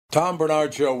Tom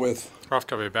Bernard Show with Ralph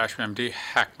W. Basham, MD,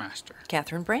 Hackmaster.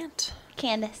 Catherine Brandt.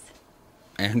 Candace.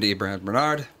 Andy Brad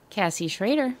Bernard. Cassie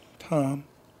Schrader. Tom.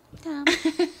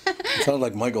 Sounds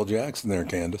like Michael Jackson there,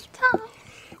 Candace. Tom.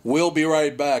 We'll be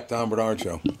right back. Tom Bernard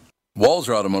Show.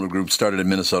 Walser Automotive Group started in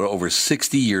Minnesota over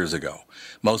 60 years ago.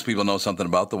 Most people know something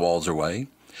about the Walser way.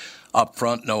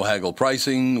 Upfront, no haggle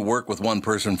pricing, work with one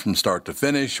person from start to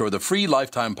finish, or the free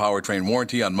lifetime powertrain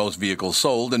warranty on most vehicles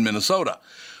sold in Minnesota.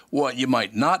 What you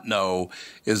might not know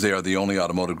is they are the only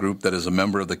automotive group that is a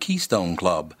member of the Keystone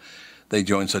Club. They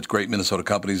join such great Minnesota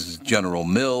companies as General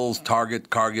Mills, Target,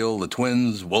 Cargill, the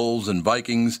Twins, Wolves, and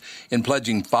Vikings in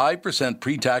pledging 5%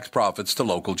 pre-tax profits to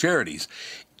local charities.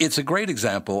 It's a great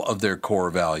example of their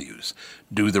core values.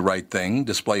 Do the right thing,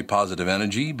 display positive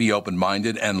energy, be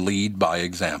open-minded, and lead by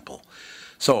example.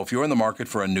 So if you're in the market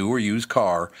for a new or used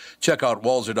car, check out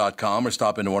Walser.com or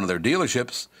stop into one of their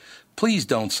dealerships. Please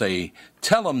don't say,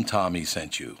 "Tell 'em Tommy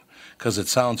sent you," because it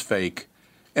sounds fake,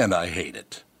 and I hate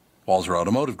it. Walser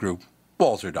Automotive Group,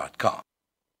 Walser.com.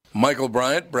 Michael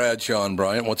Bryant, Bradshaw and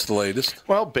Bryant, what's the latest?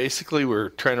 Well, basically, we're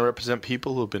trying to represent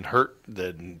people who have been hurt,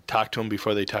 then talk to them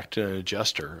before they talk to an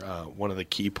adjuster. One of the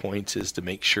key points is to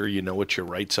make sure you know what your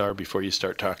rights are before you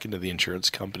start talking to the insurance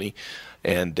company,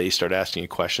 and they start asking you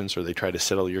questions or they try to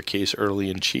settle your case early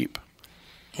and cheap.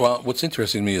 Well, what's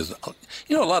interesting to me is,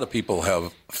 a lot of people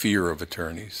have fear of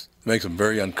attorneys. It makes them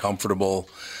very uncomfortable.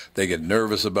 They get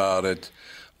nervous about it.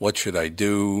 What should I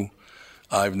do?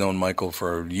 I've known Michael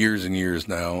for years and years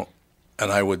now,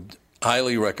 and I would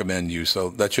highly recommend you. So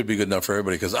that should be good enough for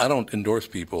everybody, because I don't endorse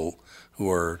people who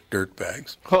are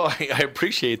dirtbags. Well, I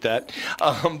appreciate that.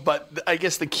 But I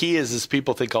guess the key is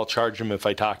people think I'll charge them if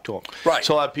I talk to them. Right.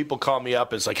 So a lot of people call me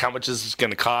up. It's like, how much is this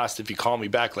going to cost if you call me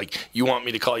back? Like, you want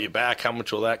me to call you back? How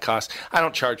much will that cost? I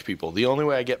don't charge people. The only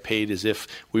way I get paid is if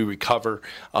we recover,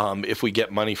 if we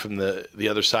get money from the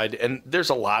other side. And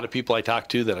there's a lot of people I talk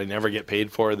to that I never get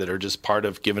paid for that are just part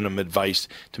of giving them advice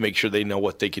to make sure they know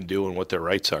what they can do and what their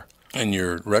rights are. And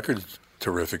your record's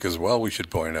terrific as well, we should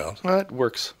point out. Well, it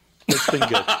works. It's been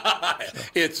good.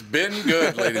 It's been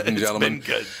good, ladies and gentlemen. It's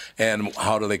been good. And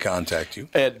how do they contact you?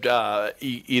 At,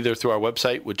 either through our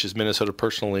website, which is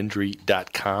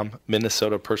minnesotapersonalinjury.com,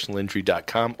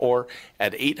 minnesotapersonalinjury.com, or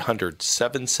at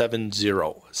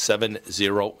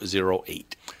 800-770-7008.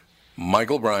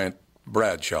 Michael Bryant,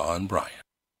 Bradshaw and Bryant.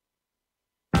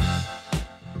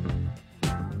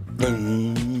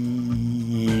 Ding,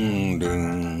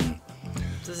 ding.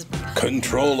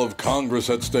 Control of Congress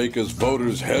at stake as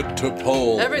voters head to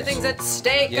polls. Everything's at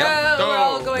stake. Yep. Oh, we're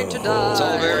all going to die. It's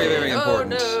all very, very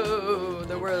important. Oh, no.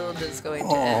 The world is going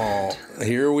to end.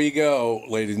 Here we go,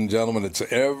 ladies and gentlemen. It's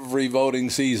every voting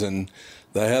season.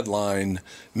 The headline,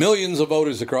 millions of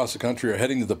voters across the country are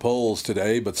heading to the polls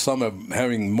today, but some are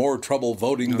having more trouble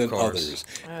voting than others.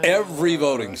 Every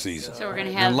voting season. So we're going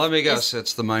to have... And let me guess,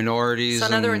 it's the minorities. So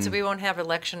in other words, we won't have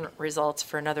election results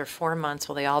for another 4 months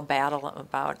while they all battle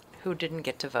about who didn't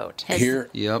get to vote. Here,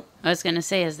 Yep. I was going to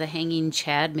say, has the hanging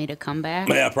Chad made a comeback?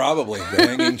 yeah, probably. The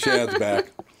hanging Chad's back.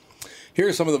 Here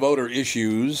are some of the voter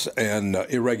issues and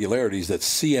irregularities that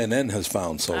CNN has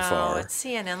found so far. Oh, it's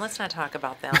CNN. Let's not talk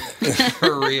about them.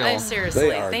 For real. Seriously,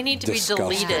 They are they need to disgusting.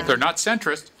 be deleted. They're not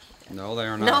centrist. No, they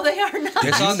are not. No, they are not.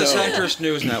 It's on the Centrist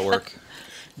News Network.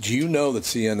 Do you know that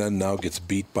CNN now gets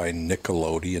beat by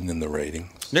Nickelodeon in the ratings?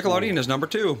 Nickelodeon is number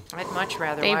 2. I'd much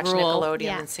rather They watch rule. Nickelodeon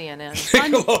Yeah. than CNN.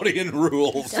 Nickelodeon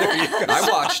rules. I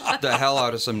watched the hell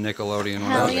out of some Nickelodeon when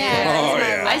I Hell was a yeah. kid. Oh,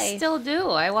 yeah. I still do.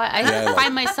 I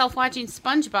find myself watching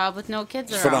SpongeBob with no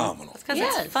kids around. Phenomenal. Because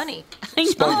Yes. it's funny. I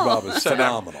know. SpongeBob is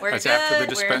phenomenal. We're That's good. after the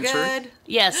dispensary? We're good.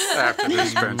 Yes. After the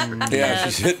dispensary. Yeah,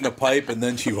 she's hitting a pipe and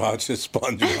then she watches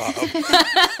SpongeBob.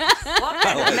 What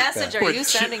kind of message are you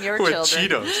sending your with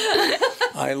children? Cheetos.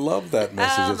 I love that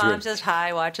message. Oh, That's Mom good. just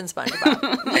high watching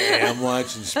SpongeBob. Hey, I'm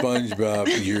watching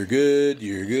SpongeBob. You're good.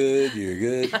 You're good. You're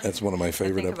good. That's one of my I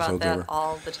favorite think about episodes that ever.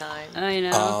 all the time. I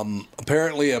know.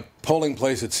 Apparently, a polling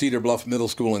place at Cedar Bluff Middle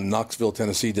School in Knoxville,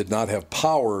 Tennessee, did not have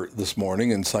power this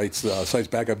morning, and site's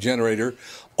backup generator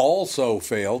also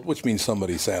failed, which means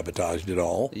somebody sabotaged it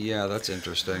all. Yeah, that's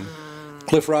interesting.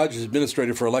 Cliff Rogers,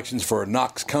 administrator for elections for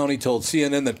Knox County, told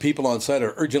CNN that people on site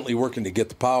are urgently working to get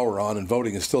the power on, and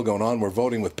voting is still going on. We're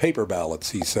voting with paper ballots,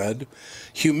 he said.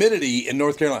 Humidity in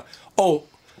North Carolina. Oh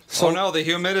no, the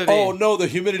humidity. Oh, no, the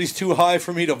humidity's too high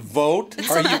for me to vote?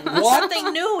 Are you what?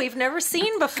 Something new we've never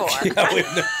seen before.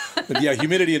 Yeah,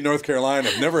 humidity in North Carolina.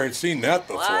 I've never seen that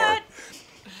before. What?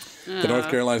 The North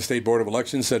Carolina State Board of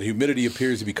Elections said humidity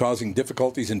appears to be causing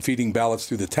difficulties in feeding ballots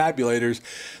through the tabulators.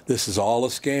 This is all a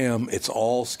scam. It's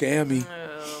all scammy.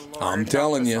 Oh, Lord, I'm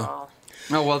telling help you. us all.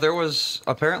 Oh, well, there's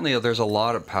a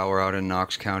lot of power out in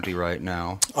Knox County right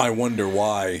now. I wonder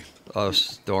why. A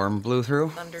storm blew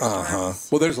through. Well,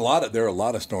 there are a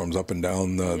lot of storms up and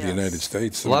down the United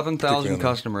States. 11,000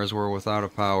 customers were without a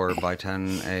power by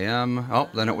 10 a.m. Oh,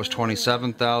 then it was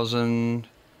 27,000,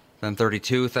 then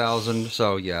 32,000.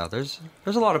 So yeah, there's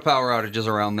a lot of power outages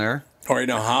around there. All right,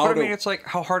 now it's like,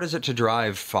 how hard is it to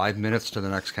drive 5 minutes to the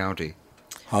next county?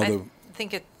 I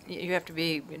think you have to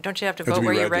be. Don't you have to vote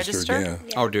where you register? Yeah.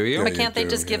 Oh, do you? But can't they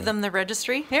just give them the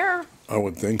registry here? I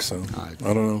would think so. I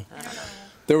don't know.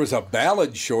 There was a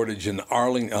ballot shortage in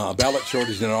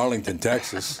Arlington,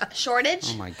 Texas.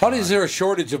 Shortage? Oh my God. How is there a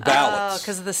shortage of ballots? Oh,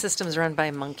 because the system's run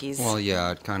by monkeys. Well,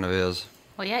 yeah, it kind of is.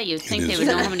 Well, yeah, you'd think they would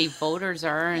know how many voters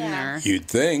are in there. You'd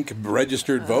think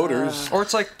registered voters. Or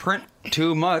it's like print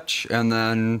too much and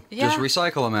then just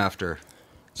recycle them after.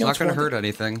 It's not going to hurt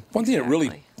anything. One thing that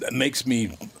really makes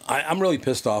me, I'm really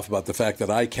pissed off about the fact that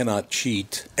I cannot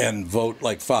cheat and vote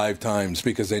like 5 times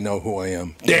because they know who I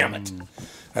am. Damn it.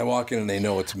 I walk in and they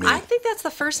know it's me. I think that's the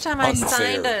first time I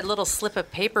signed a little slip of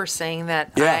paper saying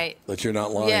that that you're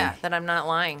not lying. Yeah, that I'm not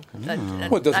lying.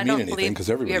 Well, it doesn't mean anything because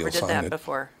everybody will sign it. You ever did that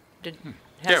before?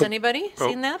 Has anybody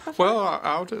seen that before? Well,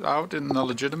 out in the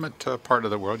legitimate part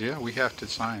of the world, we have to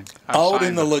sign. Out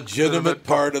in the legitimate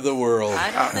part of the world.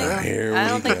 I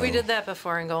don't think we did that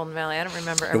before in Golden Valley. I don't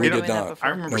remember ever doing that before.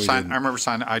 I remember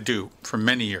signing. I do for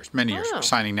many years,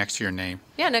 signing next to your name.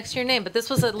 Yeah, next to your name. But this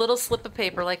was a little slip of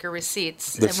paper, like a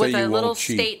receipts, with a little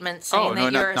statement saying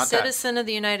that you're a citizen of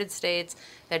the United States,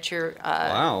 that you're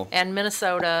and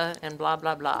Minnesota, and blah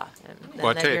blah blah,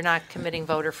 and that you're not committing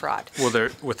voter fraud. Well,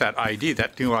 with that ID,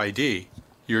 that new ID,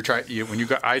 when you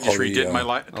got, I just redid my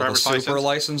driver's license. Super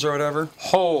license or whatever.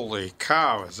 Holy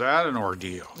cow, is that an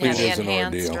ordeal? Yeah, the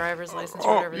enhanced driver's license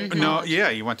or whatever they call it.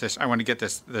 You want this? I want to get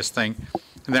this thing.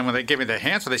 And then when they gave me the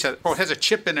enhanced, they said, it has a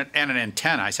chip in it and an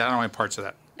antenna. I said, I don't know any parts of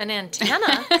that. An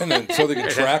antenna? And then, so they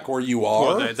can track where you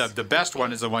are? Well, the best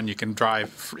one is the one you can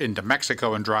drive into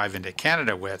Mexico and drive into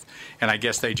Canada with. And I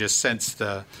guess they just sense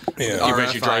as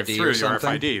you drive through your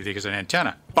RFID because of an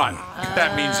antenna. But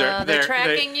that means they're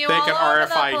tracking you they all can over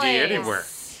the RFID place. anywhere.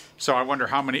 So I wonder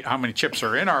how many chips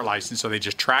are in our license, so they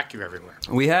just track you everywhere.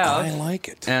 We have I like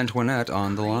it. Antoinette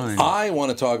on the line. I want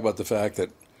to talk about the fact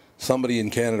that somebody in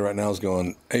Canada right now is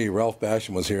going, hey, Ralph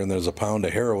Basham was here and there's a pound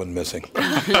of heroin missing.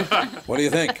 What do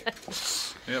you think?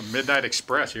 Yeah, Midnight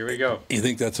Express, here we go. You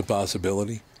think that's a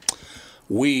possibility?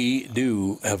 We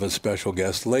do have a special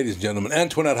guest. Ladies and gentlemen,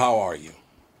 Antoinette, how are you?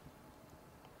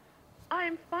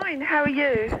 I'm fine. How are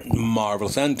you?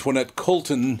 Marvelous. Antoinette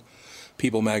Coulton,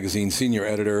 People Magazine senior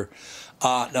editor.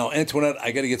 Now, Antoinette,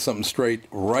 I got to get something straight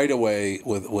right away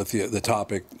with the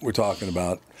topic we're talking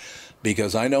about,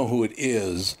 because I know who it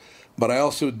is, but I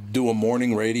also do a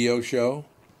morning radio show.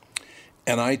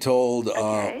 And I told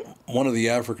one of the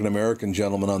African-American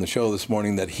gentlemen on the show this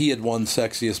morning that he had won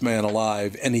Sexiest Man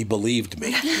Alive, and he believed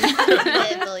me. I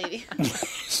didn't believe you.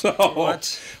 So,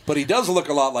 but he does look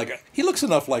a lot like, he looks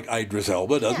enough like Idris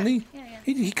Elba, doesn't he? Yeah.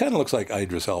 He kind of looks like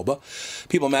Idris Elba.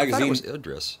 People Magazine. I thought it was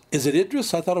Idris. Is it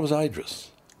Idris? I thought it was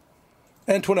Idris.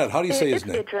 Antoinette, how do you say his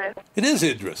name? Idris. It is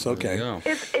Idris, okay.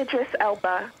 It's Idris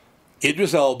Elba.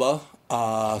 Idris Elba,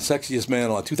 Sexiest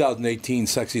Man Alive, 2018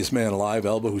 Sexiest Man Alive,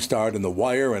 Elba, who starred in The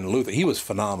Wire and Luther. He was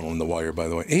phenomenal in The Wire, by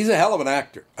the way. He's a hell of an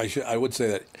actor. I would say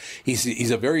that.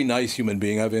 He's a very nice human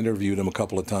being. I've interviewed him a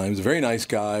couple of times. A very nice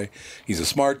guy. He's a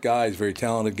smart guy. He's a very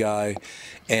talented guy.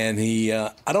 And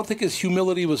I don't think his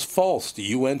humility was false. Do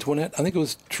you, Antoinette? I think it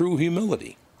was true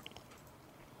humility.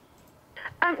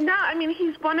 No, I mean,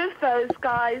 he's one of those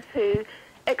guys who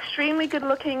extremely good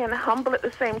looking and humble at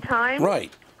the same time.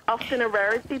 Right. Often a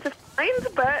rarity to find,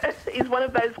 but he's one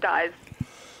of those guys.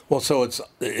 Well, so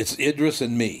it's Idris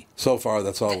and me. So far,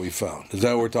 that's all we've found. Is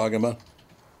that what we're talking about?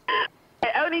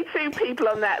 Only 2 people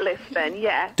on that list, then,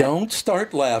 yeah. Don't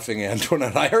start laughing,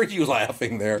 Antoinette. I heard you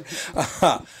laughing there.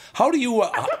 How do you...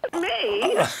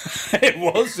 Me? It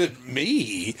wasn't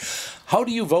me. How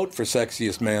do you vote for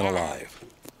Sexiest Man Alive?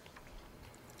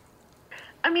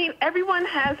 I mean, everyone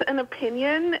has an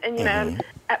opinion, and, you know,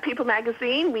 at People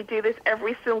Magazine, we do this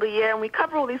every single year, and we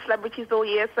cover all these celebrities all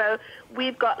year, so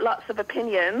we've got lots of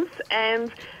opinions.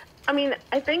 And, I mean,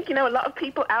 I think, you know, a lot of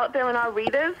people out there and our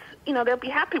readers, you know, they'll be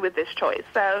happy with this choice.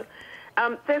 So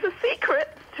there's a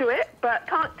secret to it, but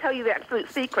can't tell you the absolute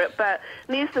secret, but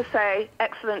needs to say,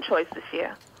 excellent choice this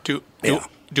year.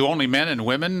 Do only men and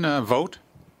women vote?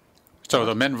 So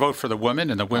the men vote for the woman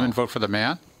and the women vote for the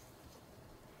man?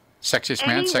 Sexiest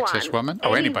man, sexiest woman?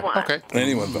 Oh, anybody. Okay.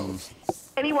 Anyone votes.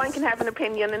 Anyone can have an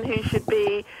opinion on who should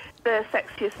be the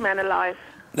sexiest man alive.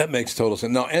 That makes total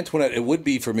sense. Now, Antoinette, it would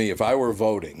be for me, if I were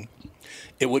voting,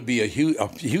 it would be a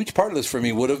huge part of this for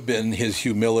me would have been his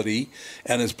humility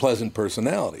and his pleasant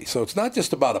personality. So it's not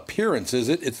just about appearance, is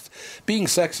it? It's being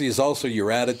sexy is also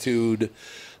your attitude,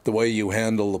 the way you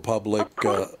handle the public,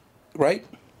 right?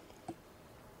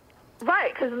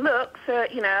 Right, because looks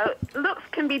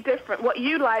can be different. What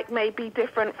you like may be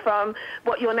different from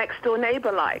what your next door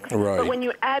neighbor likes. Right. But when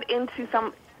you add into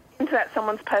that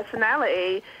someone's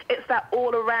personality, it's that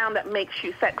all around that makes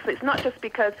you sexy. It's not just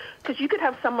because you could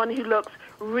have someone who looks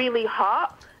really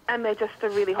hot and they're just a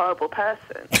really horrible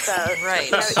person. So right.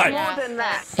 It's more than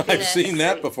that. I've seen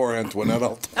that before, Antoinette.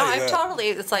 I've totally.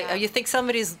 It's like you think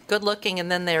somebody's good looking and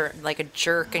then they're like a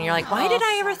jerk, and you're like, why did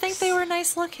I ever think they were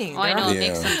nice looking? I know, it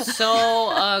makes them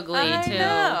so ugly, too. I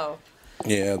know.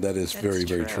 Yeah, that is very,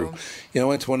 very true. You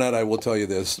know, Antoinette, I will tell you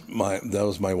this. That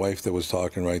was my wife that was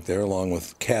talking right there, along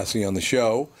with Cassie on the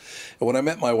show. And when I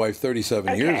met my wife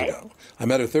 37 years ago, I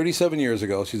met her 37 years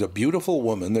ago. She's a beautiful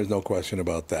woman. There's no question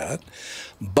about that.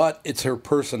 But it's her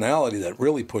personality that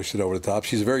really pushed it over the top.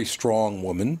 She's a very strong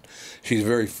woman. She's a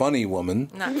very funny woman.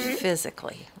 Not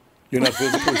physically. You're not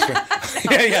physically strong.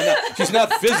 No, she's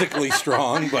not physically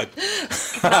strong, but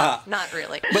not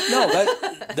really. But no,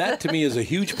 that to me is a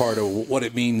huge part of what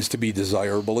it means to be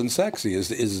desirable and sexy.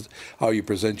 Is how you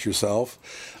present yourself.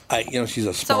 She's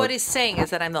a smart. So what he's saying is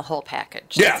that I'm the whole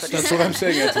package. Yes, that's what I'm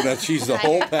saying, Antoinette. She's the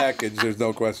whole package. There's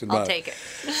no question about it. I'll take it.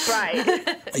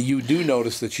 Right. You do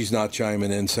notice that she's not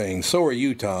chiming in saying, "So are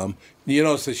you, Tom." You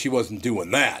notice that she wasn't doing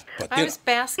that. But I was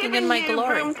basking in my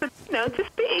glory. Room to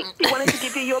speak. He wanted to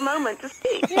give you your moment to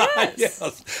speak. Yes,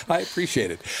 I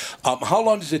appreciate it. How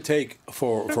long does it take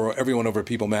for everyone over at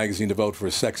People Magazine to vote for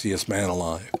Sexiest Man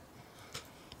Alive?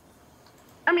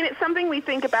 I mean, it's something we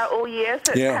think about all year,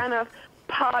 so it's kind of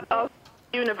part of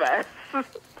the universe.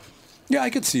 Yeah, I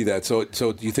could see that. So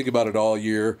you think about it all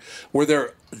year.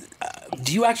 Do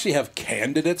you actually have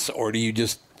candidates, or do you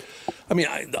just? I mean,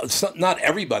 not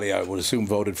everybody, I would assume,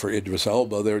 voted for Idris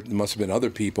Elba. There must have been other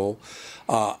people.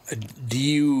 Do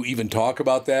you even talk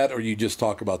about that, or you just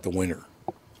talk about the winner?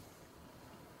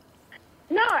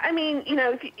 No, I mean,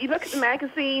 if you look at the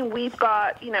magazine, we've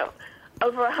got,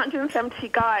 over 170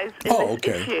 guys in this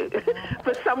issue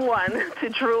for someone to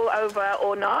drool over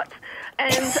or not.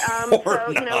 And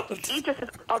Idris is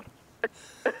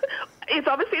it's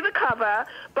obviously the cover,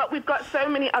 but we've got so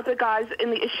many other guys in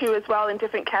the issue as well in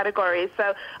different categories.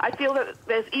 So I feel that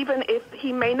even if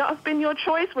he may not have been your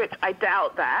choice, which I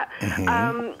doubt that,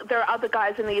 there are other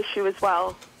guys in the issue as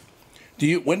well.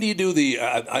 When do you do the?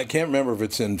 I can't remember if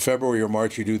it's in February or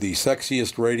March. You do the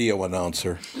sexiest radio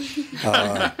announcer.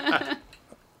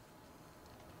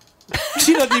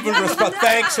 She doesn't even respond.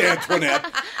 Thanks, Antoinette.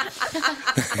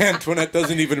 Antoinette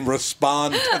doesn't even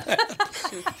respond to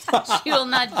that. She will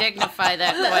not dignify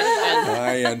that question.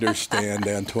 I understand,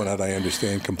 Antoinette. I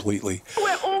understand completely.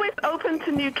 We're always open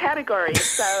to new categories,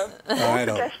 so all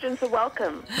suggestions are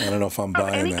welcome. I don't know if I'm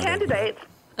buying any that. Any candidates?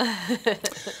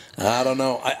 I don't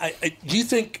know. Do you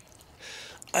think?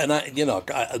 And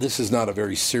this is not a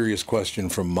very serious question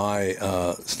from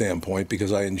my standpoint,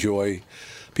 because I enjoy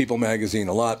People Magazine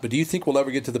a lot, but do you think we'll ever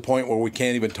get to the point where we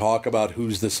can't even talk about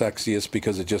who's the sexiest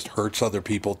because it just hurts other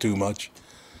people too much?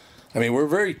 I mean, we're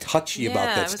very touchy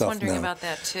about that stuff now. I was wondering about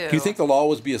that too. Do you think there'll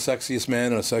always be a sexiest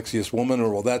man and a sexiest woman,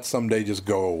 or will that someday just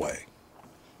go away?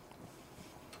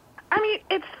 I mean,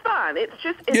 it's fun. It's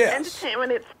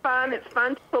entertainment. It's fun. It's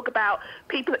fun to talk about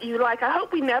people that you like. I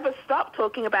hope we never stop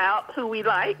talking about who we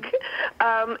like.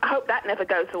 I hope that never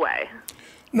goes away.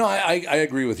 No, I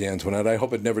agree with you, Antoinette. I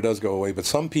hope it never does go away. But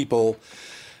some people,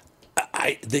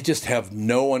 they just have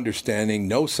no understanding,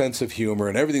 no sense of humor,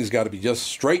 and everything's got to be just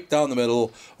straight down the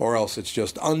middle, or else it's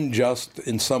just unjust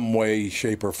in some way,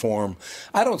 shape, or form.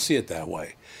 I don't see it that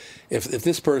way. If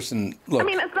this person, look, I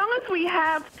mean, as long as we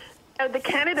have the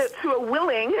candidates who are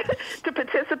willing to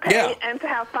participate and to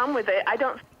have fun with it, I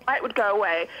don't think it would go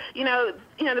away.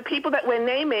 The people that we're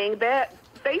naming,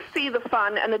 they see the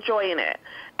fun and the joy in it.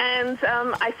 And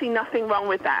I see nothing wrong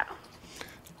with that.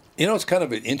 It's kind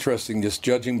of interesting, just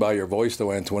judging by your voice,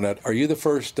 though, Antoinette. Are you the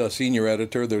first senior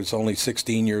editor that's only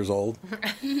 16 years old?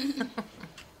 Oh,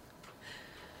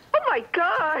 my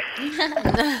gosh.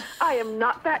 I am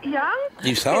not that young.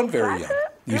 You sound very young.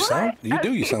 You sound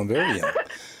very young.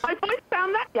 My voice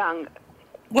sound that young.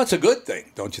 Well, it's a good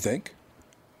thing, don't you think?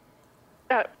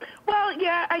 Well,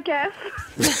 yeah, I guess.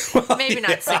 Maybe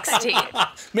not 16.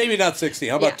 Maybe not 16.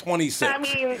 How about 26? I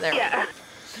mean,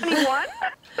 21?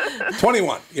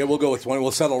 21. Yeah, we'll go with 20.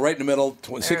 We'll settle right in the middle.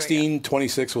 16,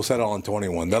 26, we'll settle on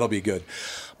 21. That'll be good.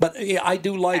 But yeah, I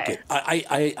do like it.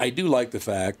 I do like the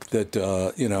fact that,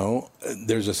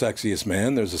 there's a sexiest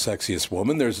man, there's a sexiest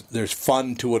woman, there's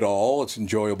fun to it all. It's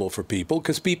enjoyable for people.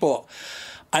 Because people,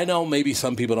 I know maybe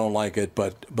some people don't like it,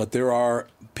 but there are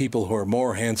people who are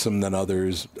more handsome than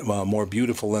others, more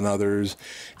beautiful than others.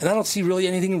 And I don't see really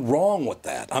anything wrong with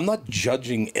that. I'm not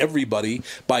judging everybody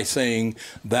by saying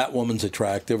that woman's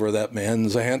attractive or that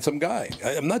man's a handsome guy.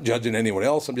 I'm not judging anyone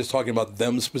else. I'm just talking about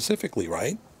them specifically,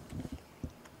 right?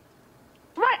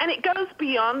 Right, and it goes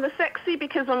beyond the sexy,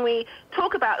 because when we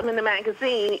talk about them in the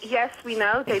magazine, yes, we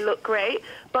know they look great,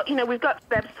 but, we've got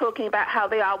steps talking about how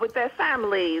they are with their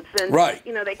families and,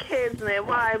 their kids and their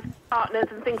wives, partners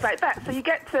and things like that. So you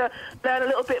get to learn a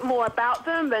little bit more about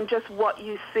them than just what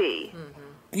you see.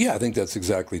 Mm-hmm. Yeah, I think that's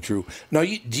exactly true. Now,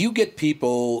 do you get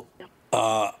people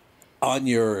on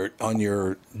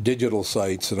your digital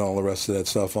sites and all the rest of that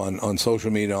stuff, on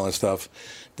social media and all that stuff,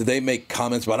 did they make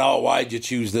comments about, why'd you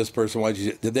choose this person?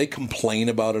 Did they complain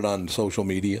about it on social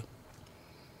media?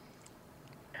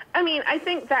 I mean, I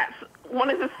think that's one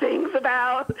of the things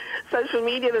about social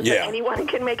media, that anyone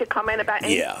can make a comment about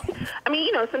anything. Yeah. I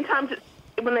mean, sometimes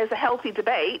when there's a healthy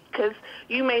debate, because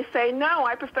you may say, no,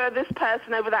 I prefer this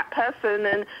person over that person,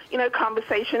 and,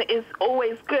 conversation is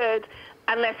always good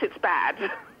unless it's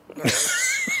bad.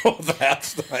 Oh,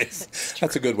 that's nice.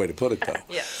 That's a good way to put it, though.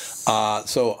 Yes.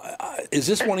 So, is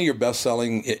this one of your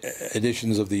best-selling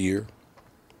editions of the year?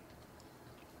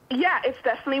 Yeah, it's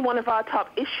definitely one of our top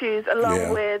issues,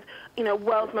 along with,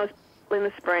 World's Most in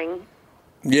the Spring.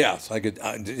 Yes,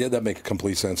 that makes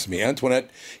complete sense to me. Antoinette,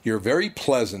 you're very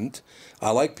pleasant. I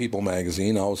like People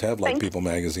Magazine. I always have liked People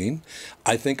Magazine.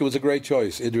 I think it was a great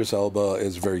choice. Idris Elba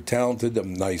is very talented, a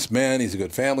nice man. He's a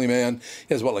good family man.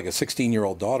 He has, like a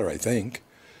 16-year-old daughter, I think,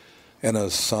 and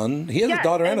a son. He has a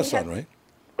daughter and a son, right?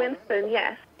 Winston,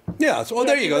 yes. Yeah, so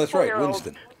there you go. That's right,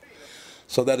 Winston.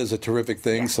 So that is a terrific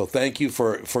thing. Yeah. So thank you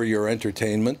for your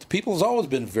entertainment. People's always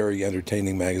been very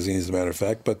entertaining magazine, as a matter of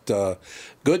fact, but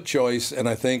good choice. And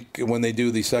I think when they do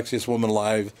the Sexiest Woman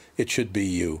Live, it should be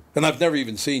you. And I've never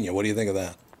even seen you. What do you think of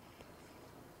that?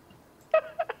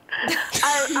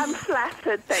 I'm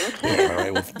flattered, thank you. Yeah, all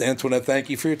right. Well, Antoinette, thank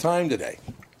you for your time today.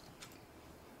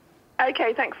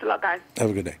 Okay, thanks a lot, guys.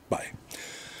 Have a good day. Bye.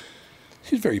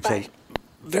 She's very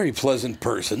pleasant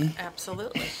person.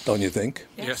 Absolutely. Don't you think?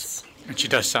 Yes. And she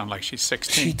does sound like she's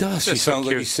 16. She does. She sounds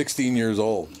like she's 16 years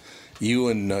old. You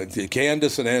and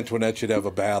Candace and Antoinette should have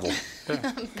a battle.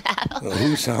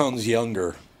 Who sounds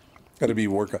younger? Got to be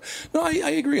work on. No, I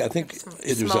agree. I think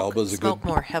Idris Elba is a good. Smoke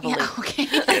more heavily. Yeah, okay.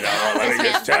 Let me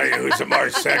just tell you who's the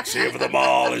more sexy of them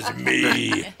all is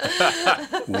me.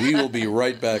 We will be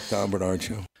right back, Tom Bernard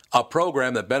Show. A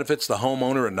program that benefits the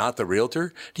homeowner and not the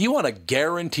realtor? Do you want a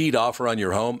guaranteed offer on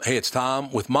your home? Hey, it's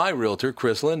Tom with my realtor,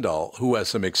 Chris Lindahl, who has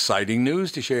some exciting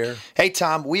news to share. Hey,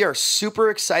 Tom, we are super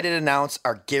excited to announce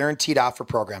our guaranteed offer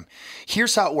program.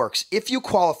 Here's how it works. If you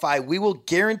qualify, we will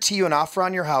guarantee you an offer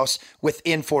on your house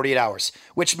within 48 hours,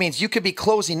 which means you could be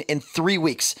closing in 3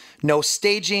 weeks. No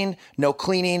staging, no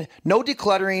cleaning, no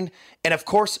decluttering, and of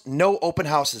course, no open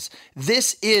houses.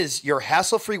 This is your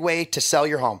hassle-free way to sell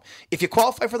your home. If you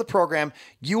qualify for the program,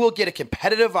 you will get a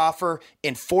competitive offer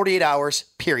in 48 hours,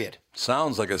 period.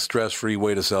 Sounds like a stress-free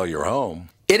way to sell your home.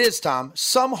 It is, Tom.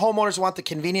 Some homeowners want the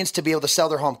convenience to be able to sell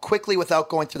their home quickly without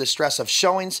going through the stress of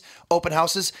showings, open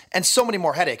houses, and so many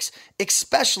more headaches,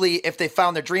 especially if they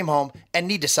found their dream home and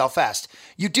need to sell fast.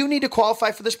 You do need to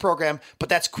qualify for this program, but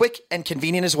that's quick and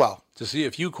convenient as well. To see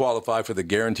if you qualify for the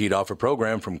Guaranteed Offer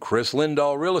program from Chris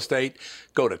Lindahl Real Estate,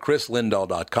 go to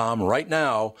chrislindahl.com right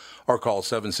now or call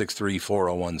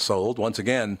 763-401-SOLD. Once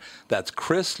again, that's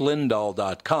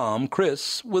chrislindahl.com,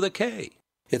 Chris with a K.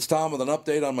 It's Tom with an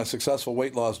update on my successful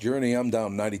weight loss journey. I'm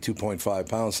down 92.5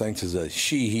 pounds thanks to the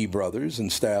Sheehy brothers and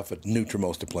staff at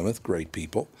Nutrimost of Plymouth. Great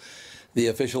people. The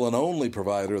official and only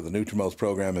provider of the Nutrimost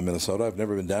program in Minnesota. I've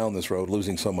never been down this road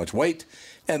losing so much weight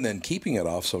and then keeping it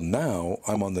off. So now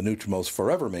I'm on the Nutrimost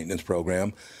Forever Maintenance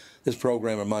Program. This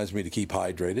program reminds me to keep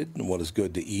hydrated and what is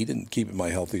good to eat and keep my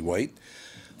healthy weight.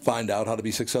 Find out how to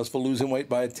be successful losing weight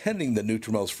by attending the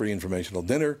Nutrimost free informational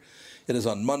dinner. It is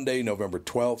on Monday, November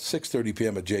 12th, 6:30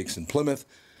 p.m. at Jake's in Plymouth.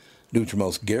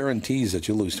 Nutrimost guarantees that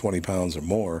you'll lose 20 pounds or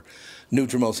more.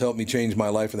 Nutrimost helped me change my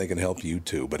life, and they can help you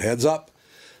too. But heads up,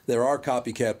 there are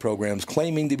copycat programs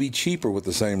claiming to be cheaper with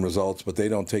the same results, but they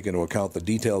don't take into account the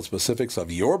detailed specifics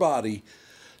of your body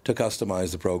to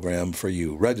customize the program for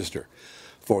you. Register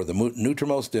for the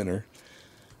Nutrimost dinner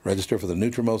Register for the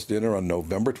Nutrimost dinner on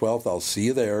November 12th. I'll see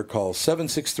you there. Call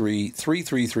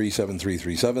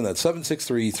 763-333-7337. That's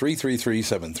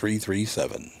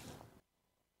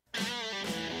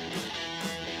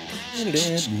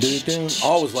 763-333-7337.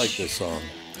 Always like this song.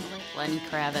 Lenny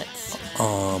Kravitz.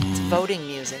 It's voting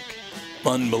music.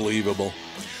 Unbelievable.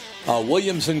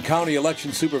 Williamson County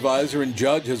election supervisor and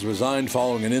judge has resigned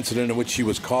following an incident in which she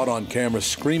was caught on camera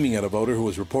screaming at a voter who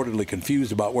was reportedly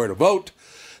confused about where to vote.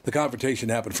 The confrontation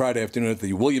happened Friday afternoon at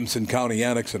the Williamson County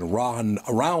Annex in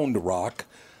Round Rock.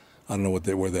 I don't know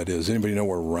where that is. Anybody know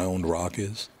where Round Rock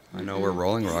is? I know where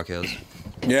Rolling Rock is.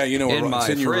 Yeah, you know where it's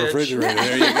in your refrigerator.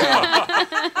 There you go.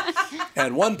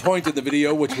 At one point in the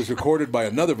video, which was recorded by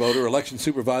another voter, election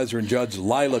supervisor and judge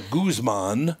Lila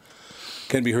Guzman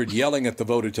can be heard yelling at the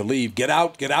voter to leave. Get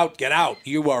out, get out, get out.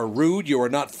 You are rude. You are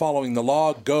not following the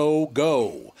law. Go,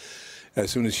 go. As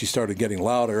soon as she started getting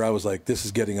louder, I was like, this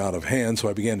is getting out of hand, so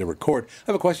I began to record. I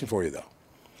have a question for you, though.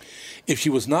 If she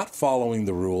was not following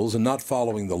the rules and not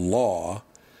following the law,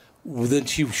 then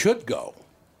she should go.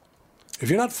 If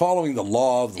you're not following the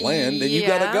law of the land, then you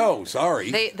got to go.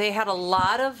 Sorry. They had a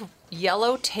lot of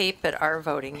yellow tape at our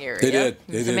voting area. They did.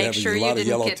 To make sure you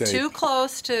didn't get too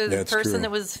close to the person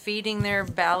that was feeding their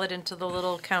ballot into the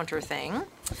little counter thing.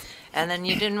 And then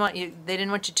they didn't want you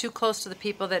too close to the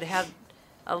people that had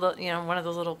one of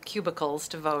the little cubicles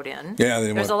to vote in. Yeah,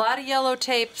 there's a lot of yellow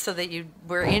tape so that you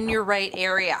were in your right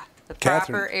area, the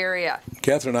proper area.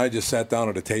 Catherine and I just sat down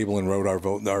at a table and wrote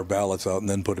our ballots out and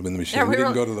then put them in the machine. Yeah, we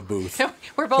didn't go to the booth.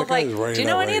 We're both like, do you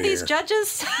know any of these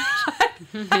judges?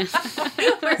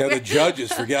 The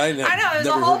judges, forget. I know, there's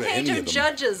a whole page of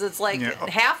judges. It's like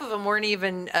half of them weren't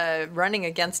even running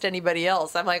against anybody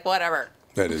else. I'm like, whatever.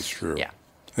 That is true. Yeah.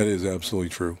 That is absolutely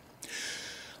true.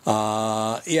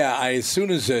 As soon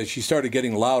as she started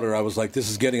getting louder, I was like, this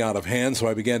is getting out of hand, so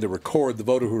I began to record. The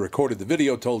voter who recorded the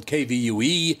video told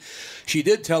KVUE she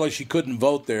did tell her she couldn't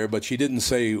vote there, but she didn't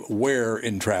say where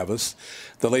in Travis.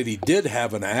 The lady did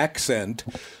have an accent,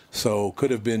 so could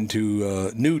have been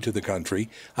new to the country.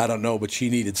 I don't know, but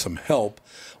she needed some help.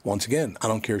 Once again, I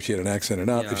don't care if she had an accent or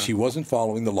not. Yeah. If she wasn't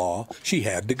following the law, she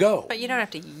had to go. But you don't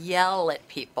have to yell at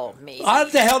people, maybe.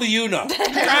 What the hell do you know?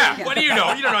 What do you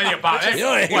know? You don't know anything about it. You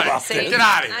don't know anything about it. Get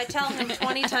out of here. I tell him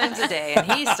 20 times a day,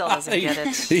 and he still doesn't get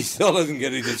it. He still doesn't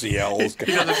get it. He just yells.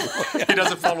 He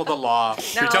doesn't follow the law.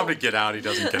 No. You tell him to get out, he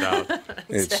doesn't get out.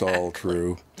 It's all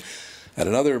true. At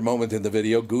another moment in the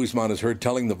video, Guzman is heard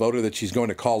telling the voter that she's going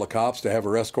to call the cops to have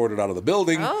her escorted out of the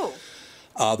building. Oh.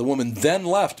 The woman then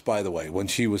left, by the way. When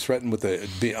she was threatened with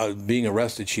being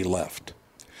arrested, she left.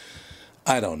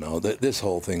 I don't know. This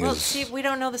whole thing is... Well, see, we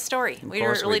don't know the story. We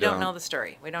really don't know the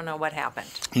story. We don't know what happened.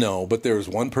 No, but there was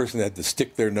one person that had to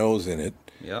stick their nose in it.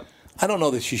 Yep. I don't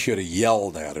know that she should have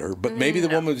yelled at her, but maybe the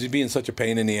woman was being such a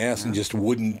pain in the ass and just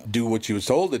wouldn't do what she was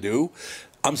told to do.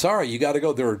 I'm sorry, you got to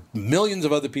go. There are millions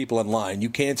of other people in line. You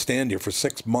can't stand here for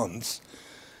 6 months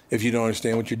if you don't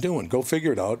understand what you're doing. Go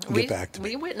figure it out and get back to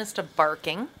me. We witnessed a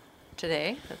barking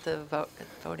today at the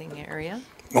voting area.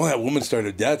 Oh, that woman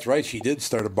started. That's right. She did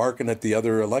start barking at the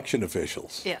other election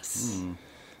officials. Yes.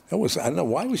 That was. I don't know.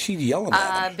 Why was she yelling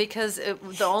at them? Because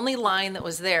the only line that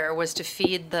was there was to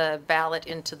feed the ballot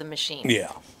into the machine.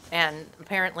 Yeah. And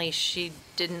apparently she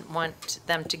didn't want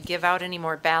them to give out any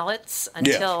more ballots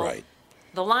until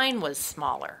the line was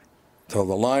smaller. So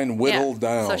the line whittled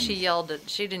down. So she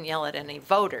didn't yell at any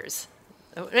voters.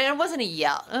 It wasn't a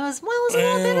yell. It was a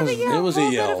little bit of a yell. It was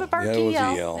a yell. Bit of a barky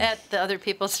yell at the other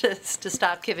people to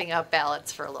stop giving out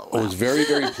ballots for a little while. It was very,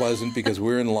 very pleasant because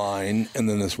we were in line, and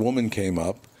then this woman came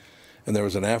up, and there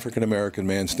was an African-American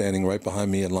man standing right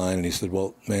behind me in line, and he said,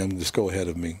 well, ma'am, just go ahead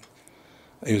of me.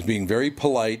 He was being very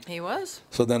polite. He was.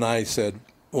 So then I said,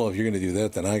 well, if you're going to do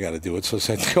that, then I got to do it. So I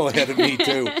said, go ahead of me,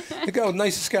 too. The guy was the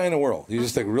nicest guy in the world. He was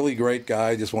just a really great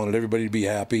guy, just wanted everybody to be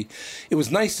happy. It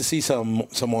was nice to see someone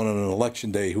on an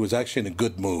election day who was actually in a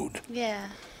good mood. Yeah.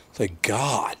 It's like,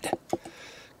 God,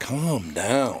 calm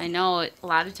down. I know a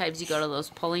lot of times you go to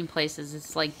those polling places,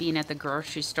 it's like being at the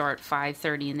grocery store at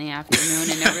 5:30 in the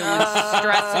afternoon and everyone's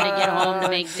stressing to get home to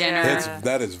make dinner.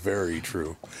 That is very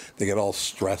true. They get all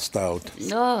stressed out.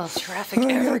 No, traffic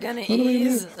ever going to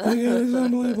ease. It's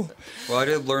unbelievable. Well, I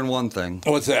did learn one thing.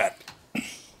 What's that?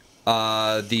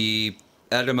 The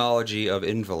etymology of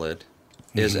invalid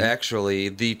is actually,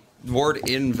 the word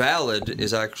invalid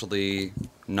is actually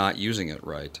not using it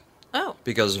right. Oh.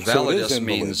 Because valid just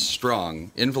means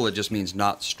strong. Invalid just means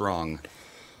not strong.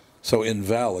 So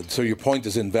invalid. So your point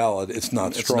is invalid. It's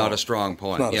not strong. It's not a strong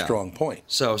point. It's not a strong point.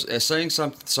 So saying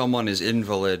someone is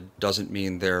invalid doesn't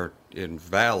mean they're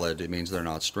invalid. It means they're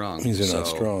not strong. It means they're not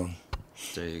strong.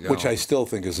 There you go. Which I still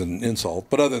think is an insult.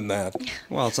 But other than that...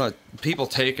 Well, it's not... People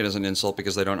take it as an insult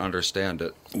because they don't understand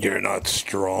it. You're not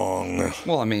strong.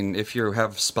 Well, I mean, if you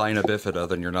have spina bifida,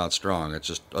 then you're not strong. It's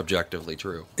just objectively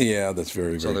true. Yeah, that's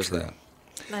very, very true. So there's that.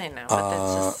 I know, but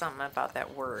that's just something about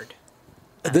that word.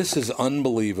 This is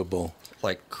unbelievable.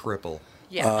 Like cripple.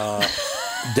 Yeah.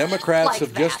 Democrats Like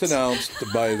have that. just announced,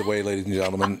 by the way, ladies and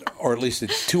gentlemen, or at least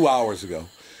 2 hours ago,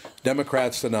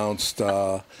 Democrats announced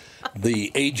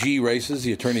the AG races,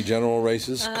 the Attorney General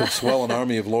races, could swell an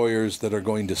army of lawyers that are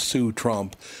going to sue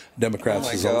Trump.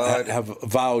 Democrats have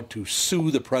vowed to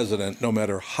sue the president no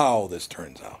matter how this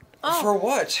turns out. Oh. For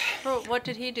what? What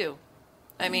did he do?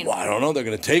 I mean, well, I don't know. They're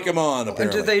going to take him on,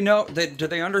 apparently. And do they know? Do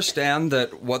they understand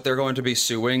that what they're going to be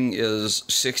suing is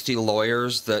 60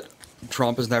 lawyers that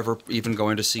Trump is never even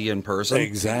going to see in person?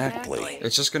 Exactly.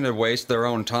 It's just going to waste their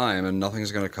own time, and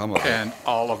nothing's going to come of it. And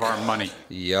all of our money.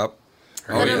 Yep.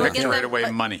 Trade away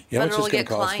money. You know but what's it'll this going get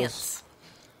to cost clients. us?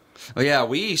 Oh, yeah,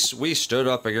 we stood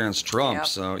up against Trump, Yep.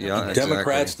 so yeah,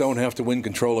 Democrats exactly. don't have to win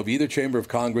control of either chamber of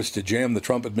Congress to jam the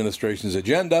Trump administration's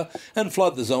agenda and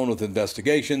flood the zone with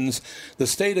investigations. The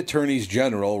state attorneys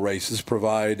general races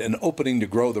provide an opening to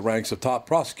grow the ranks of top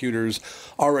prosecutors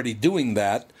already doing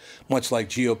that, much like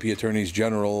GOP attorneys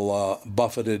general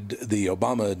buffeted the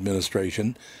Obama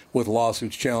administration with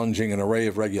lawsuits challenging an array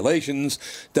of regulations.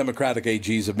 Democratic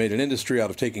AGs have made an industry out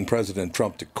of taking President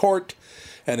Trump to court.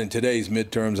 And in today's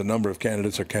midterms, a number of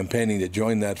candidates are campaigning to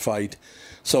join that fight.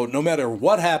 So no matter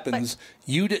what happens,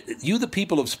 you the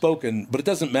people have spoken, but it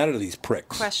doesn't matter to these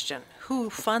pricks. Question: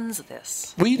 who funds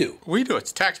this? We do. We do.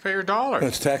 It's taxpayer dollars.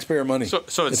 It's taxpayer money. So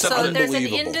it's So there's an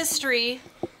unbelievable. industry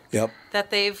that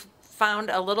they've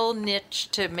found a little niche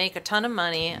to make a ton of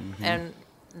money, and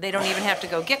they don't even have to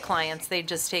go get clients. They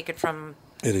just take it from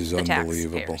It is the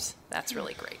unbelievable. taxpayers. That's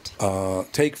really great.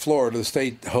 Take Florida. The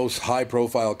state hosts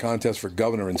high-profile contests for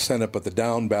governor and Senate, but the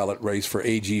down-ballot race for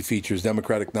AG features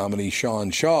Democratic nominee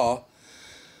Sean Shaw,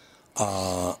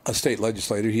 a state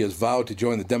legislator. He has vowed to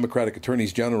join the Democratic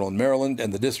attorneys general in Maryland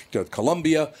and the District of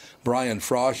Columbia, Brian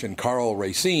Frosch and Carl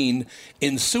Racine,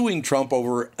 in suing Trump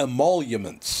over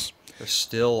emoluments. They're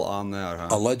still on that, huh?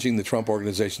 Alleging the Trump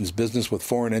organization's business with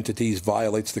foreign entities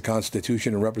violates the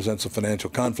Constitution and represents a financial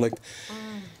conflict.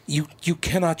 You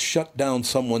cannot shut down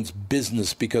someone's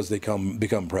business because they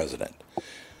become president.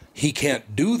 He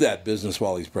can't do that business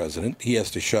while he's president. He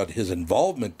has to shut his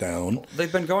involvement down.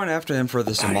 They've been going after him for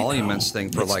this emoluments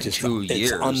thing for like 2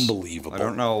 years. It's unbelievable. I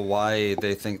don't know why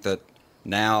they think that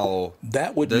now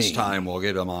this time we'll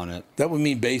get him on it. That would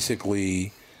mean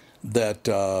basically that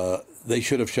they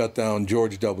should have shut down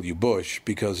George W. Bush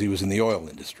because he was in the oil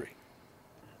industry.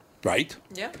 Right?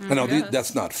 Yeah. I know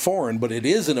that's not foreign, but it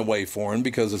is in a way foreign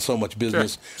because there's so much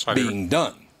business being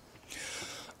done.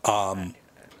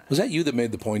 Was that you that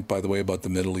made the point, by the way, about the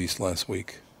Middle East last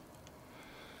week?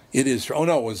 It is. Oh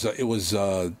no, it was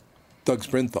Doug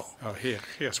Sprinthal. Oh, he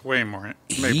has way more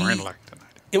intellect than I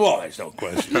do. Well, there's no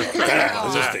question.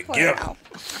 It's just a given.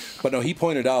 But no, he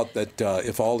pointed out that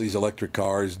if all these electric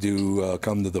cars do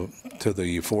come to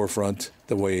the forefront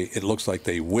the way it looks like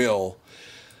they will,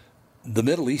 the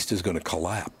Middle East is going to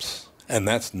collapse, and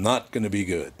that's not going to be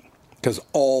good because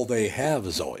all they have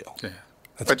is oil. Yeah.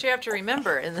 But you have to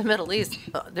remember, in the Middle East,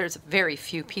 there's very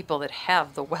few people that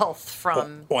have the wealth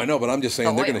from. Oh, I know, but I'm just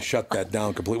saying they're going to oil. shut that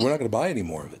down completely. We're not going to buy any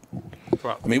more of it.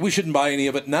 Well, I mean, we shouldn't buy any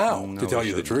of it now, to tell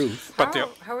you the truth. But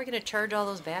How are we going to charge all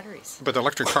those batteries? But the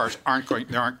electric cars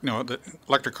the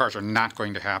electric cars are not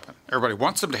going to happen. Everybody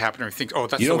wants them to happen, and we think, oh,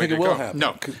 that's You the don't way think to it will go. happen?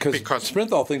 No, because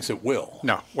Sprinthal thinks it will.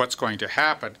 No, what's going to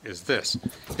happen is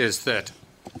that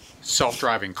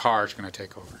self-driving cars are going to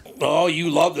take over. Oh, you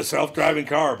love the self-driving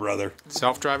car, brother.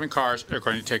 Self-driving cars are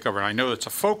going to take over. And I know it's a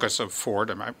focus of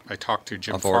Ford. I talked to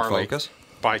Jim Ford Farley Focus?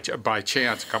 by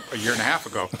chance a year and a half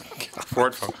ago.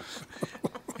 Ford Focus.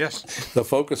 Yes. The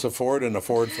focus of Ford and a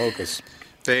Ford Focus.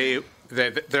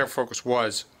 Their focus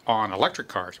was on electric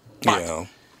cars. But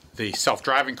the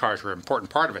self-driving cars were an important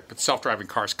part of it. But self-driving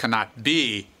cars cannot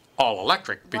be all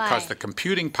electric because the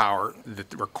computing power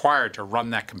that required to run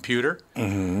that computer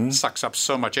sucks up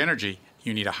so much energy.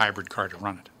 You need a hybrid car to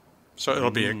run it. So it will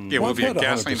be a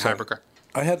gasoline hybrid car.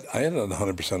 I had a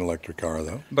 100% electric car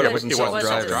though. But it wasn't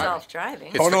self-driving.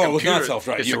 Self-driving. Oh no, it was not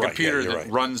self-driving. It's the computer that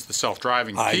runs the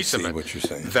self-driving piece of it. What you're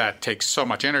saying. That takes so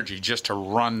much energy just to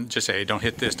run. Just say, don't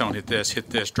hit this, hit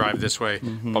this, drive this way,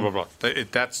 blah blah blah.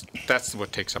 That's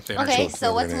what takes up the energy. Okay,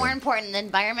 so what's more important, the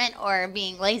environment or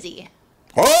being lazy?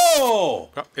 Oh!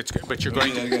 Well, it's good, but you're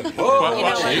going to.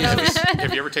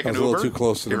 Have you ever taken I was Uber? a little too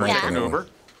close to the You ever taken mic. Uber?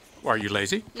 Are you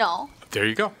lazy? No. There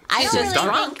you go. I don't really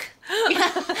drunk.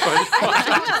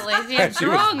 I'm not lazy. I'm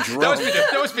drunk.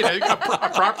 That was being a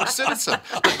proper citizen,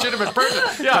 legitimate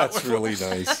person. Yeah, that's really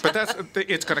nice. But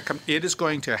it's going to come. It is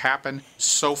going to happen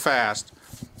so fast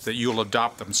that you'll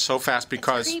adopt them so fast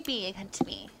because it's creepy to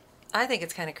me. I think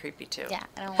it's kind of creepy too. Yeah,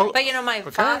 I don't like But you know, my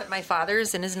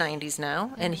father's in his 90s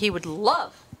now, and he would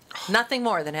love nothing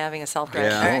more than having a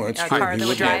self-driving car that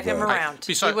would drive him around.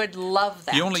 He would love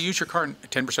that. You only use your car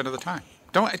 10% of the time.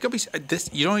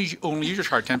 You don't only use your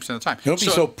car 10% of the time. Don't be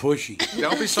so pushy.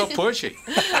 Don't be so pushy.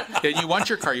 And you want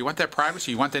your car. You want that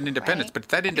privacy. You want that independence. Right. But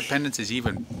that independence is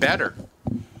even better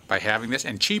by having this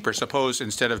and cheaper. Suppose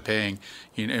instead of paying,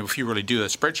 if you really do a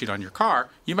spreadsheet on your car,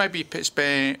 you might be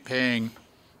paying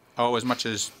as much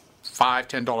as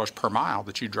 $5-10 per mile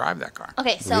that you drive that car.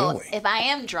 Okay, so if I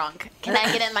am drunk, can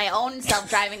I get in my own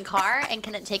self-driving car and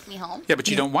can it take me home? Yeah, but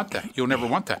you don't want that. You'll never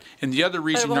want that. And the other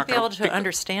reason you're not going to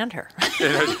understand her. That's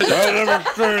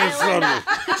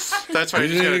why you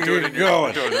just got to do it.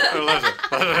 Listen,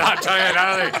 I'll tell you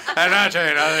another thing. I'm not telling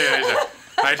you another thing.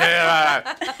 I tell you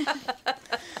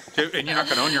that. And you're not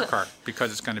going to own your car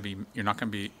because you're not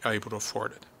going to be able to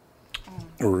afford it.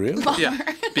 Really? Yeah.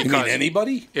 Because, you mean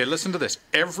anybody? Yeah, listen to this.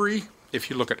 If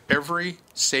you look at every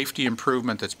safety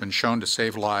improvement that's been shown to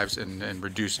save lives and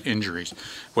reduce injuries,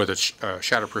 whether it's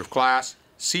shatterproof glass,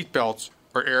 seat belts,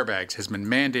 or airbags, has been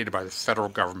mandated by the federal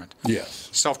government. Yes.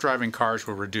 Self-driving cars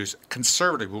will reduce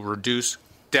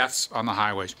deaths on the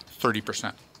highways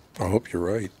 30%. I hope you're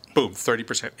right. Boom,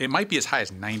 30%. It might be as high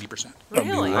as 90%.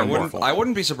 Really? I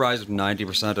wouldn't be surprised if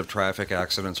 90% of traffic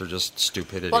accidents are just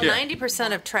stupidity. Well,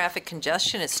 90% of traffic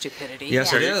congestion is stupidity.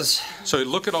 Yes, it is. So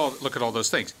look at all those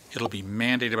things. It'll be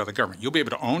mandated by the government. You'll be able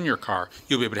to own your car.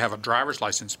 You'll be able to have a driver's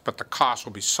license, but the cost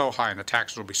will be so high and the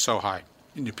taxes will be so high,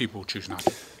 and people will choose not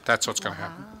to. That's what's going to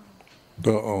happen.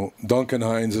 Uh-oh. Duncan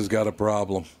Hines has got a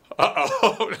problem.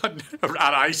 Uh-oh. On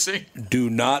icing? Do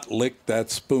not lick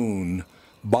that spoon.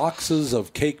 Boxes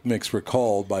of cake mix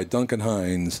recalled by Duncan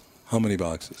Hines. How many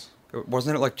boxes?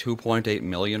 Wasn't it like 2.8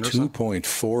 million or something?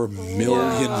 2.4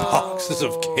 million boxes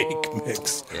of cake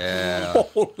mix. Yeah.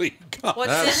 Holy God.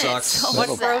 What's that in sucks. it?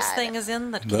 What gross thing is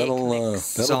in the cake mix?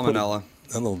 Salmonella.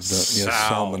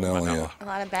 Salmonella. Yeah. A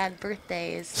lot of bad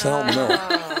birthdays. Salmonella.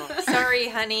 Oh, sorry,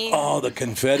 honey. Oh, the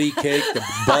confetti cake, the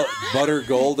butter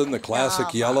golden, the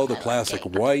classic yellow, the classic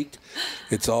white.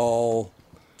 It's all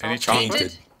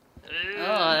tainted.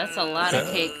 Oh, that's a lot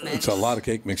of cake mix. It's a lot of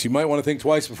cake mix. You might want to think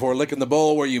twice before licking the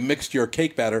bowl where you mixed your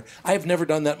cake batter. I've never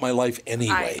done that in my life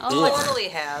anyway. I totally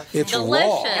have. It's delicious.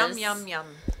 Raw. Yum, yum, yum.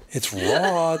 It's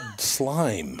raw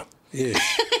slime-ish.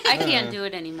 I can't do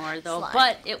it anymore, though,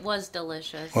 but it was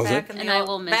delicious. Was it? And I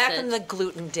will miss it. Back in the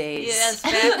gluten days. Yes,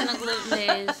 back in the gluten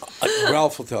days.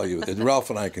 Ralph will tell you. Ralph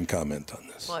and I can comment on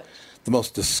this. What? The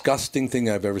most disgusting thing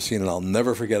I've ever seen, and I'll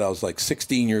never forget, I was like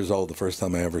 16 years old the first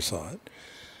time I ever saw it.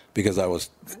 Because I was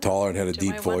taller and had a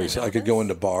deep voice. I could go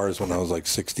into bars when I was like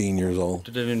 16 years old.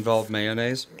 Did it involve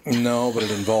mayonnaise? No, but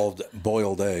it involved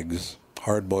boiled eggs,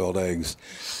 hard-boiled eggs.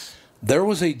 There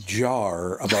was a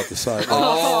jar about the size of 5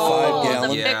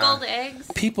 gallons. The pickled eggs?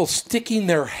 People sticking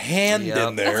their hand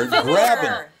in there,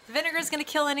 grabbing. Vinegar's going to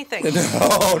kill anything.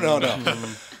 No.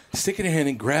 Sticking their hand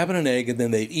in, grabbing an egg, and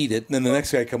then they'd eat it. And then the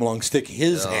next guy come along, stick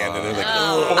his hand in it.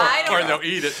 Or they'll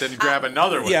eat it, then grab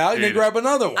another one. Yeah, and then grab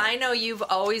another one. I know you've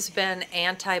always been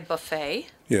anti-buffet.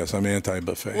 Yes, I'm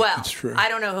anti-buffet. Well, it's true. I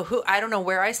don't know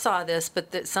where I saw this,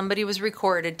 but that somebody was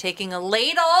recorded taking a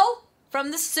ladle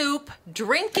from the soup,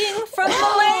 drinking from the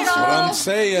ladle. That's what I'm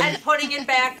saying. And putting it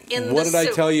back in the soup. What did I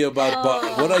tell you about?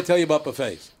 What did I tell you about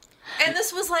buffets? And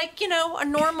this was like, a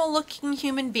normal-looking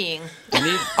human being. You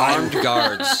need armed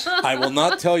guards. I will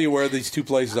not tell you where these two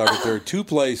places are, but there are two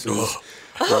places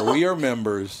where we are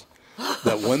members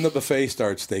that when the buffet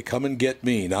starts, they come and get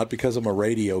me, not because I'm a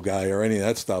radio guy or any of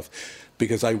that stuff,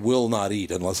 because I will not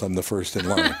eat unless I'm the first in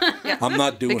line. Yeah. I'm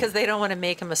not doing because they don't want to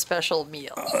make him a special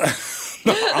meal.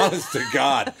 Honest to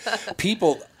God.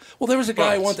 People... Well, there was a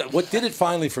guy one time. What did it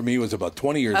finally for me was about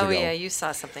 20 years ago. Oh, yeah, you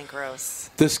saw something gross.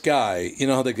 This guy, you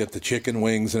know how they get the chicken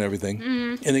wings and everything?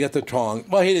 Mm-hmm. And they got the tongs.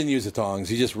 Well, he didn't use the tongs.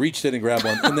 He just reached in and grabbed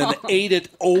one and then ate it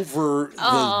over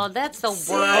that's the worst.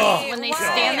 When they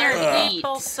stand there and eat.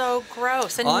 People so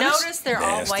gross. And notice they're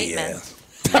all white men.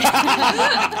 And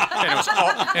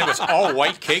it was all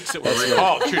white cakes that were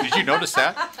recalled. Did you notice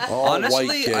that? Honestly,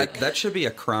 white cake. that should be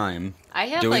a crime. I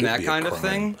have doing that kind of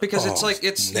thing because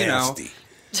it's nasty.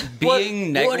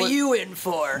 being negligent. What are you in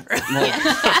for?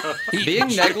 Well, being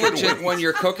negligent when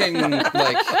you're cooking,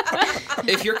 like,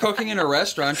 if you're cooking in a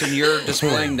restaurant and you're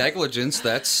displaying negligence,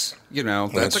 that's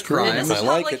a crime. It's a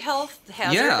public health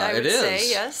hazard, I would say,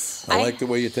 yes. I like the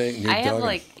way you take. I have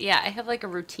like a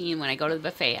routine when I go to the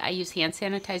buffet. I use hand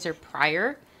sanitizer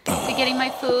prior to getting my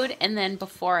food and then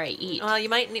before I eat. Well, you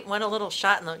might want a little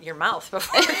shot in your mouth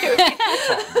before you eat.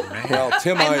 Well,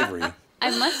 Tim Ivory.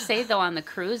 I must say, though, on the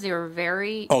cruise, they were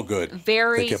very good.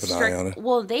 Very they kept an strict. Eye on it.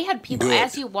 Well, they had people,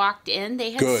 as you walked in, they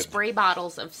had spray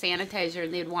bottles of sanitizer,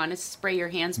 and they'd want to spray your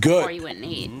hands before you went and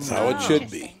ate. That's how it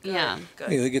should be. Yeah. Good.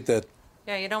 Hey, they get that.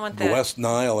 Yeah, you don't want that. West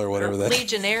Nile or whatever that.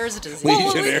 Legionnaires' disease.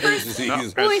 Legionnaires'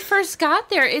 disease. When we first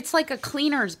got there, it's like a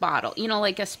cleaner's bottle,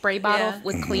 like a spray bottle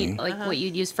with clean, like what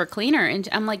you'd use for cleaner. And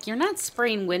I'm like, you're not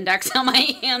spraying Windex on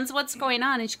my hands. What's going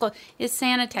on? And she goes, it's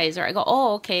sanitizer. I go,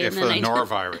 oh, okay. Yeah, and for the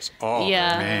norovirus. Oh,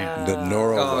 man. The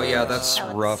norovirus. Oh, yeah, that's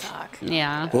rough.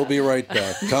 Yeah. We'll be right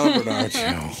back. Tom Bernard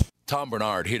Show. Tom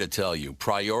Bernard here to tell you,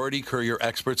 Priority Courier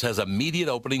Experts has immediate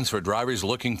openings for drivers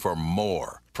looking for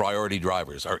more. Priority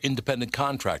drivers are independent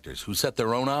contractors who set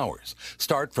their own hours,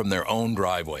 start from their own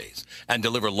driveways, and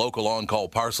deliver local on-call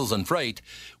parcels and freight,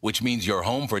 which means you're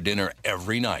home for dinner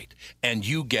every night, and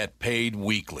you get paid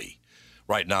weekly.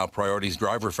 Right now, Priority's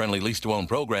driver-friendly lease-to-own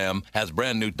program has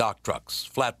brand-new dock trucks,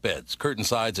 flatbeds, curtain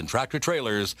sides, and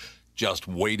tractor-trailers just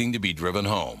waiting to be driven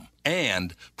home.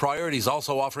 And Priority's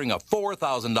also offering a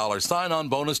 $4,000 sign-on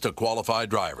bonus to qualified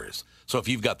drivers. So if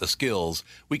you've got the skills,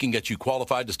 we can get you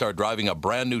qualified to start driving a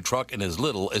brand new truck in as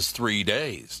little as 3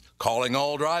 days. Calling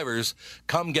all drivers,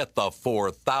 come get the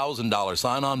 $4,000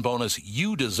 sign-on bonus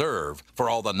you deserve for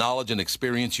all the knowledge and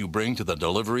experience you bring to the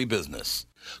delivery business.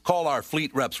 Call our fleet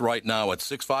reps right now at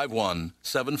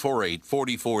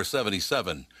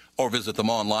 651-748-4477 or visit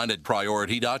them online at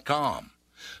priority.com.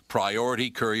 Priority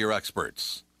Courier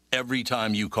Experts. Every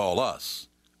time you call us,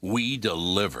 we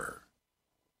deliver.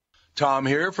 Tom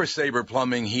here for Sabre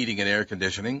Plumbing, Heating, and Air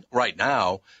Conditioning. Right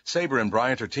now, Sabre and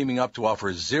Bryant are teaming up to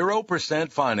offer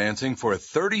 0% financing for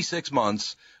 36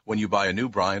 months when you buy a new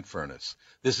Bryant furnace.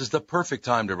 This is the perfect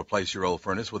time to replace your old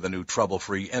furnace with a new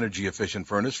trouble-free, energy-efficient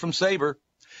furnace from Sabre.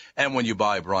 And when you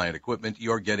buy Bryant equipment,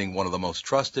 you're getting one of the most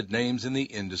trusted names in the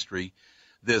industry.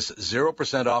 This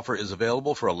 0% offer is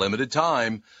available for a limited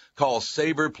time. Call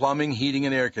Sabre Plumbing, Heating,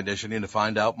 and Air Conditioning to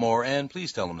find out more, and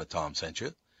please tell them that Tom sent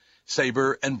you.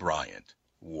 Sabre and Bryant,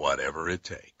 whatever it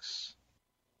takes.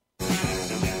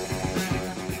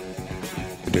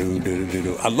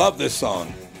 I love this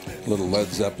song. Little Led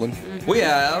Zeppelin. We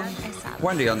have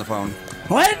Wendy on the phone.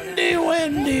 Wendy.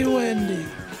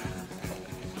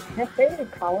 Hey,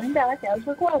 calling back as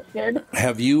requested.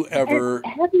 Have you ever... And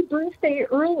happy birthday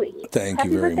early. Thank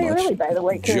you very much. Happy birthday early, by the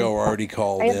way. Joe already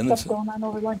called in. I have stuff going on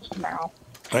over lunch tomorrow.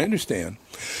 I understand.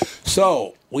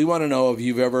 So, we want to know if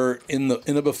you've ever, in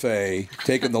a buffet,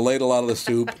 taken the ladle out of the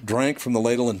soup, drank from the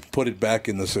ladle, and put it back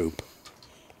in the soup.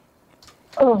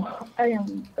 Oh, I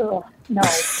am... no.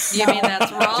 You mean that's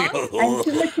wrong? I'm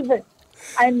too much of a...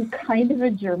 I'm kind of a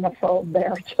germaphobe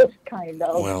there, just kind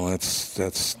of. Well, that's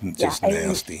just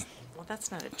nasty. Well,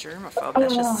 that's not a germaphobe.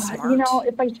 That's just smart.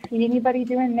 If I see anybody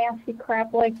doing nasty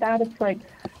crap like that, it's like,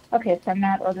 okay, so I'm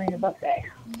not ordering a buffet.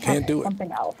 Can't do it.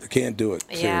 Something else. Can't do it.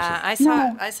 Yeah,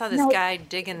 seriously. I saw this guy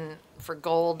digging for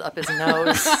gold up his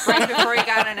nose right before he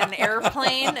got on an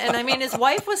airplane, and I mean his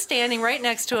wife was standing right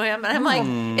next to him, and I'm like,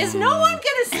 is no one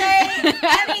gonna say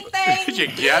anything? Did you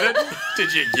get it?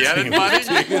 Buddy?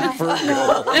 Digging for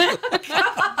gold.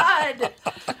 God,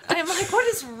 I'm like, what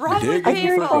is wrong with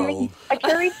people? I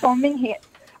carry foaming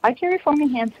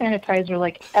hand sanitizer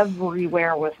like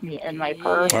everywhere with me in my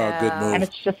purse. Oh, good move. And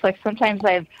it's just like sometimes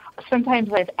I've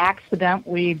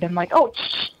accidentally been like, oh,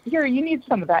 here, you need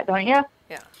some of that, don't you?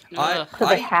 Yeah. So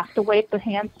they have to wipe the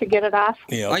hands to get it off.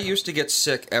 Yeah. I used to get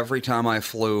sick every time I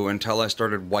flew until I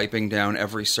started wiping down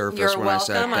every surface You're I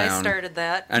sat down. I started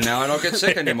that. And now I don't get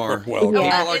sick anymore. Well, people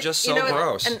are just so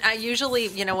gross. And I usually,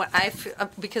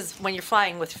 because when you're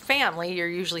flying with family, you're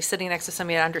usually sitting next to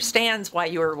somebody that understands why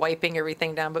you are wiping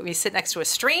everything down. But when you sit next to a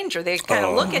stranger, they kind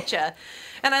of look at you.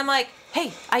 And I'm like,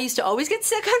 hey, I used to always get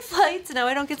sick on flights. Now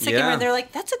I don't get sick anymore. And they're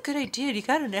like, that's a good idea. You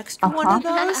got an extra one of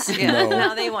those? Yeah. No.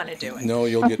 Now they want to do it. No,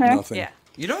 you'll get nothing. Yeah.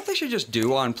 You know what they should just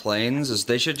do on planes is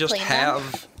they should just Clean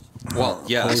have... Well,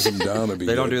 yes, Hose them down would be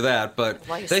they don't good. do that, but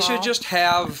they should just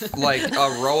have like a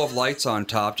row of lights on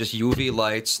top, just UV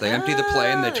lights. They empty the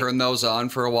plane, they turn those on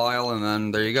for a while, and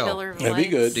then there you go. That'd be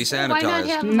good. Desanitized. Why not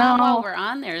have them on while we're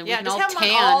on there? Yeah, we just can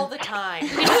have all them tan. all the time.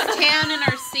 We just tan in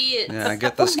our seats. Yeah,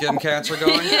 get the skin cancer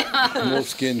going. No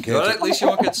skin cancer. But at least you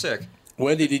won't get sick.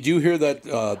 Wendy, did you hear that?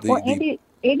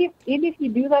 if you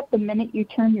do that the minute you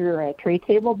turn your tray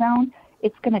table down,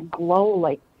 it's going to glow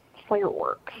like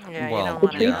fireworks. Yeah, you don't the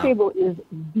want tray table is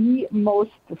the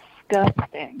most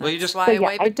disgusting. Well, you just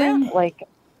wipe it down.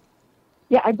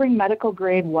 I bring medical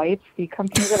grade wipes. The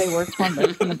company that I work for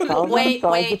makes them and sells them, so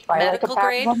I just buy like a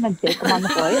pack of them and take them on the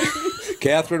flight.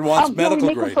 Catherine wants medical we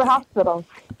make grade. Them for hospitals.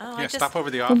 Yeah, stop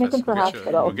over the We office. make them for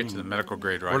We'll get you the medical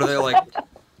grade right. What are they like?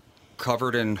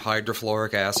 Covered in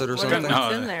hydrofluoric acid or something?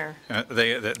 What's in there?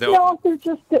 No, they're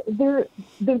just they're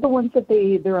the ones that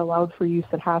they're allowed for use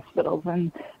at hospitals.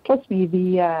 And trust me,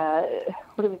 the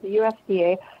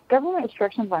USDA government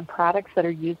restrictions on products that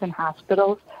are used in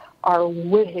hospitals are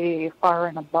way far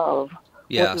and above what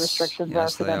the restrictions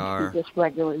are for them to be just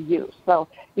regular use. So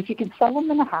if you can sell them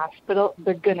in a hospital,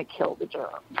 they're going to kill the germ.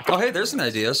 Oh, hey, there's an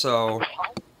idea. So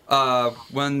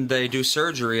when they do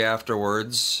surgery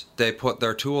afterwards, they put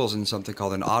their tools in something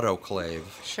called an autoclave.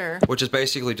 Sure. Which is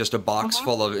basically just a box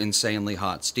full of insanely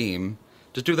hot steam.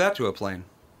 Just do that to a plane.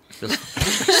 Just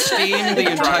steam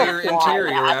the entire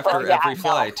interior after every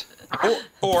flight.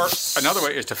 Or another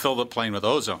way is to fill the plane with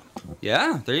ozone.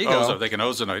 Yeah, there you go. They can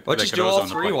ozonate. Let's just do all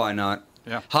three, why not?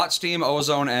 Yeah. Hot steam,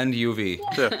 ozone, and UV.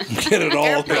 Get it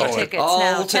all going.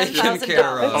 All taken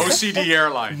care of. OCD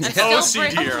Airlines.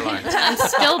 OCD Airlines. I'm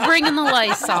still bringing the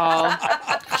Lysol.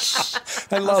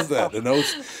 I love that. An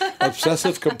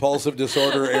obsessive compulsive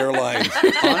disorder airline.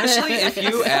 Honestly, if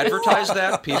you advertise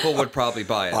that, people would probably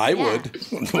buy it. I would.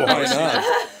 Why not?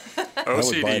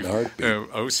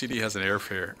 OCD has an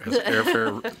airfare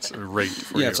rate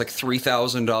for you. Yeah, it's like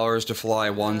 $3,000 to fly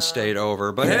one state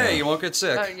over. But hey, you won't get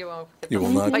sick. You won't. You will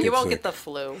not. But you won't sick. get the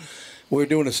flu. We're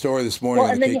doing a story this morning.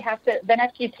 Well, and then you have to. Then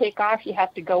after you take off, you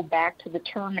have to go back to the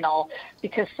terminal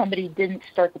because somebody didn't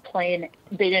start the plane.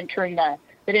 They didn't turn a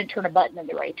button in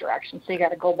the right direction, so you got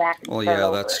to go back. And start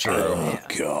over. That's true. Oh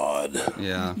God.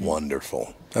 Yeah.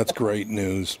 Wonderful. That's great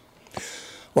news.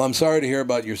 Well, I'm sorry to hear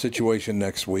about your situation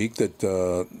next week. That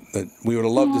we would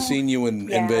have loved to seen you in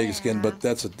Vegas again, but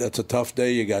that's a tough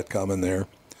day you got coming there.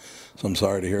 So I'm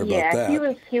sorry to hear about that.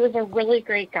 Yeah, he was a really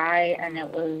great guy, and it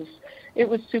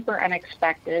was super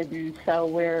unexpected, and so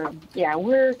we're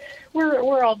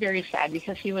all very sad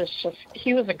because he was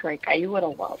a great guy. You would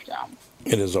have loved him.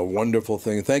 It is a wonderful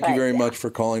thing. Thank you very much for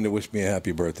calling to wish me a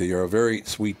happy birthday. You're a very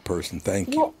sweet person.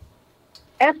 Thank you.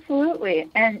 Absolutely.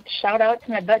 And shout out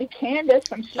to my buddy Candace.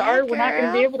 I'm sorry we're not going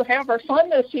to be able to have our fun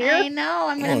this year. I know.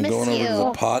 I'm going to miss going you. over to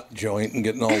the pot joint and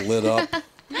getting all lit up.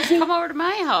 Come over to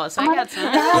my house. I got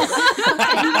some.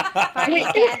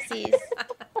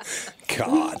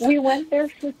 God. We went there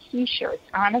for T-shirts.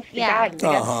 Honest to God, we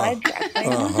got sidetracked.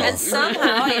 And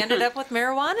somehow I ended up with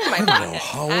marijuana in my pocket.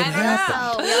 How it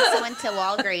happened. We also went to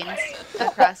Walgreens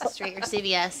across the street, or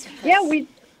CVS. Yeah, we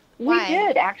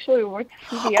did actually. We went to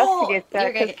CVS to get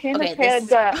that because Candace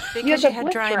had a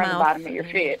blister on the bottom of your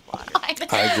feet. I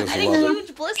had a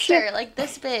huge blister, like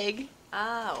this big.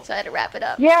 Oh. So I had to wrap it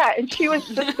up. Yeah, and she was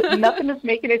just, nothing is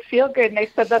making it feel good. And I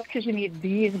said, that's because you need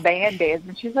these Band-Aids.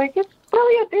 And she's like, it's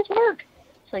brilliant. These work.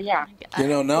 So, yeah. You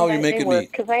know, now you're making me...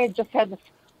 Because I had just had this...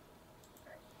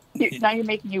 Now you're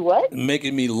making you what?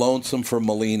 Making me lonesome for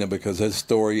Molina because his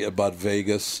story about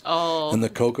Vegas and the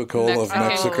Coca-Cola of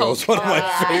Mexico is one of my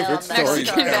favorite stories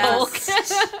ever.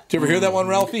 Did you ever hear that one,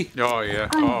 Ralphie? Oh, yeah.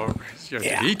 Oh,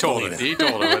 yeah. He told it.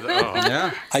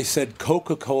 Yeah. I said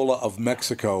Coca-Cola of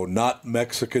Mexico, not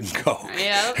Mexican Coke.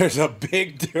 Yeah. There's a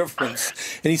big difference.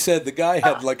 And he said the guy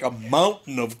had like a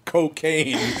mountain of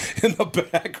cocaine in the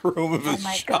back room of his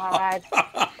shop.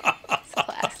 God.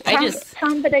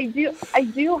 Tom, but I do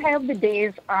have the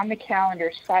days on the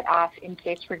calendar set off in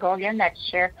case we go again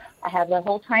next year. I have the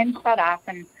whole time set off,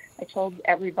 and I told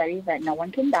everybody that no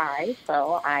one can die,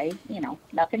 so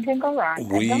nothing can go wrong.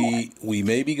 We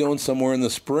may be going somewhere in the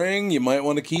spring. You might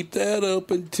want to keep that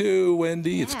open too,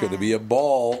 Wendy. Yeah. It's going to be a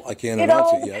ball. I can't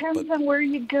announce it yet. It all depends on where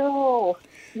you go.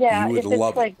 Yeah, if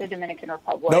it's like the Dominican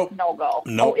Republic, no go.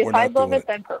 Nope, if I love it,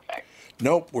 then perfect.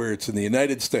 Nope, where it's in the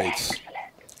United States.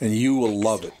 And you will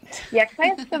love it. Yeah,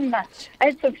 because I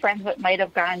had some friends that might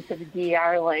have gone to the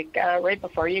DR right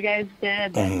before you guys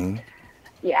did. And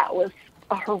yeah, it was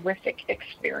a horrific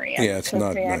experience. Yeah, it's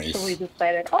not nice. They actually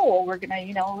decided, we're going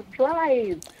to,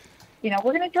 drive. We're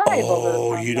going to drive over.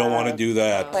 Oh, you don't want to do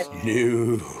that.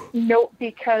 No,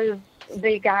 because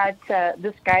they got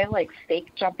this guy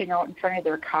fake jumping out in front of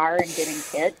their car and getting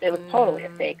hit. It was totally a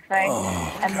fake thing.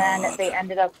 And then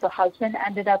the husband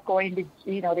ended up going to,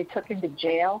 they took him to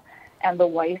jail, and the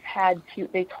wife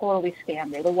they totally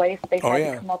scammed her. The wife, they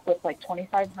had to come up with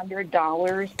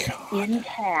 $2,500 in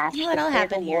cash to pay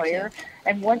the lawyer.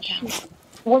 And once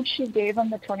once she gave him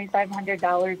the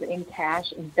 $2,500 in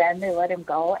cash, then they let him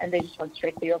go, and they just went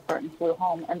straight to the airport and flew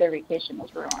home, and their vacation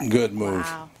was ruined. Good move.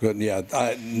 Wow. Good.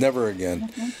 Yeah. Never again.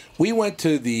 Mm-hmm. We went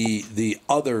to the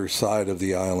other side of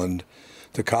the island,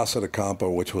 to Casa de Campo,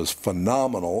 which was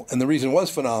phenomenal. And the reason it was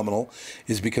phenomenal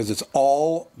is because it's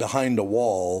all behind a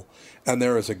wall, and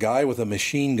there is a guy with a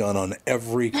machine gun on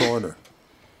every corner.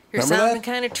 You're Remember sounding that?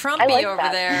 kind of Trumpy over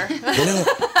there. Yeah,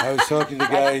 I was talking to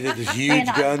the guy that this huge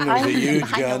gun. It was a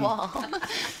huge gun.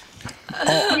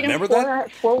 Oh, remember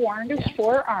that? Forewarned is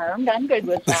forearmed. I'm good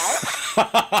with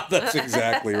that. That's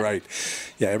exactly right.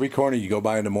 Yeah, every corner you go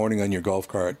by in the morning on your golf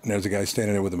cart, and there's a guy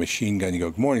standing there with a machine gun. You go,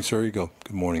 "Good morning, sir." You go,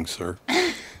 "Good morning, sir."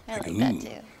 I like that too.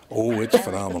 Oh, it's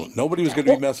phenomenal. Nobody was going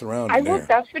to be messing around in there.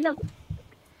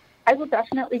 I will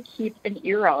definitely keep an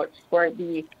ear out for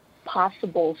the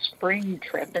possible spring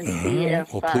trip and see if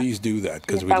please do that,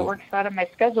 because that works out of my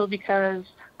schedule, because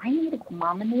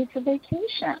Mama needs a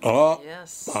vacation. Oh,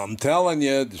 yes. I'm telling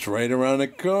you, it's right around the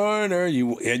corner.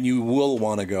 You will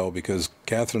want to go, because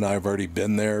Catherine and I have already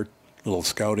been there. Little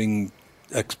scouting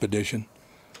expedition,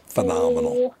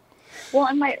 phenomenal. Well,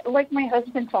 and my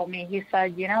husband told me, he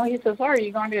said, "Oh, are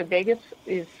you going to Vegas?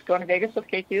 Is going to Vegas with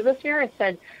KQ this year?" I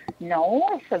said, "No."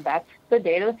 I said, "That's the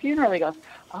date of the funeral." He goes,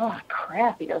 "Oh,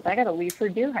 crap." He goes, "I got to leave for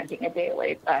deer hunting a day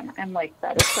late then." I'm like,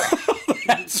 "That is correct."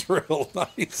 That's real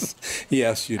nice.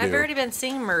 Yes, you do. I've already been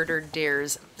seeing murdered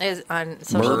deers on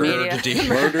social media.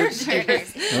 Murdered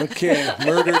deers. Okay,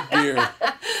 murdered deer.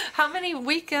 How many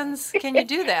weekends can you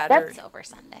do that? That's over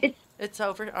Sunday. It's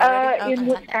over already? In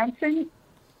Wisconsin,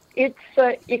 it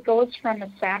goes from a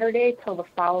Saturday till the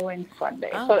following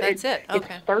Sunday. Oh, so that's it.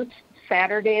 Okay. It starts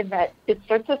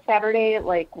a Saturday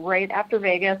like right after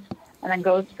Vegas, and then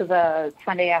goes to the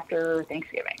Sunday after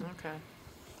Thanksgiving. Okay.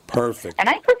 Perfect. And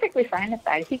I'm perfectly fine with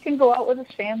that. He can go out with his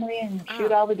family and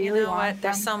shoot all the deer he wants.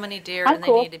 There's so many deer, and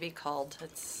they need to be culled.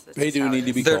 They do need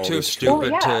to be They're called. too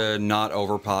stupid to not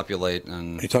overpopulate.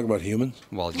 And Are you talking about humans?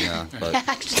 Well, yeah, but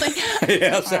Actually,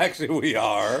 yes, actually we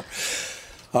are.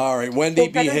 All right, Wendy,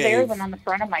 better there behave. than on the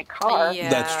front of my car. Yeah.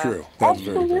 That's true. That's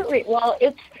Absolutely. very true. Well,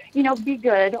 it's be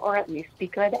good, or at least be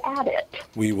good at it.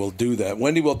 We will do that.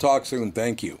 Wendy, we'll talk soon.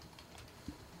 Thank you.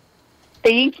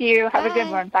 Thank you. Have a good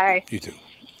one. Bye. You too.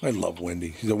 I love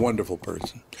Wendy. She's a wonderful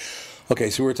person. Okay,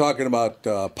 so we're talking about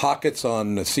pockets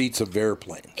on the seats of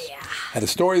airplanes. Yeah. I had a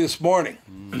story this morning.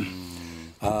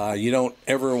 You don't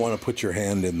ever want to put your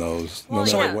hand in those, Well,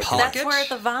 no matter what. that's where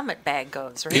the vomit bag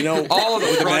goes, right? All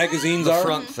of the magazines the are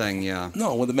front thing, yeah.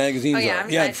 No, where the magazines are.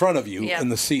 In front of you, yeah. in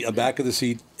the seat, the back of the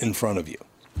seat in front of you.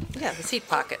 Yeah, the seat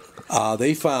pocket.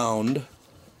 They found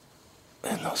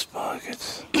in those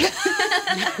pockets.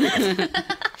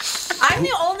 I'm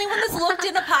the only one that's looked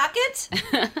in a pocket?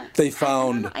 They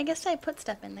found I guess I put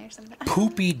stuff in there sometimes.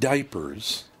 poopy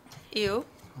diapers. Ew.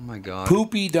 Oh my God.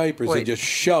 Poopy diapers Wait, they just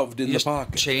shoved in You the just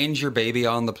pocket. change your baby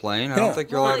on the plane? I Yeah. don't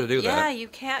think you're allowed to do Yeah, that. you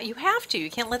can't. You have to. You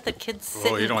can't let the kids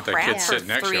sit you don't want and that kid crap for sitting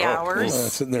next to 3 you. Oh, hours.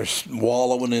 Sitting there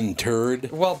wallowing in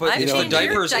turd. Well, but I've if the changed your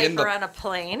diaper's in diaper the on a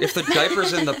plane. if the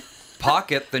diaper's in the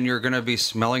pocket, then you're going to be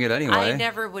smelling it anyway. I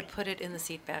never would put it in the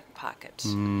seat back pocket.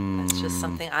 That's just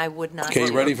something I would not Okay,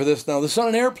 do. ready for this now? This is on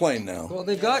an airplane now. Well,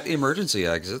 they've got emergency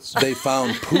exits. They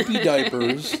found poopy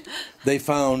diapers. They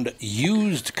found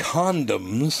used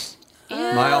condoms.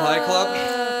 Mile High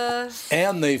Club?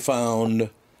 And they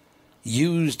found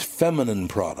used feminine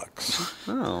products.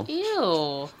 Oh.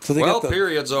 Ew. So they Well, got the,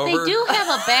 period's They over. do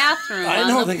have a bathroom I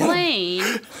know, on they the got a-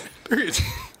 plane.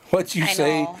 What'd you I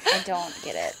say? know. I don't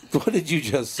get it. What did you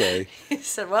just say? He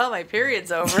said, "Well, my period's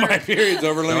over." My period's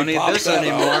over. Let Don't me need pop this that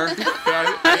anymore.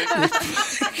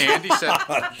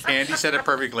 Andy said it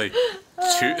perfectly.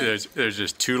 There's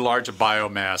just too large a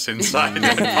biomass inside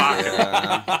the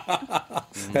pocket.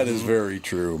 That is very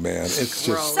true, man. It's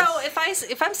just So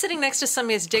if I'm sitting next to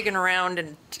somebody who's digging around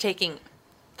and taking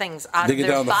things out digging of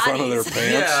their down the front of their bodies,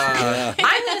 pants. Yeah.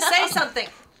 I'm going to say something.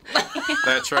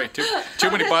 That's right.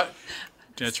 Too many butt.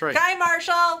 That's right. Guy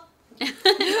Marshall,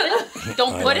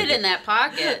 Don't put it in that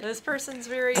pocket. this person's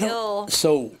very ill.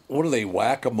 So, what do they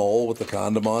whack a mole with the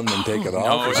condom on and then take it off?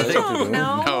 No, Is that I what they're doing?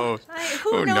 No.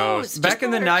 Who Who knows? knows? Back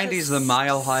in the People are 90s, just the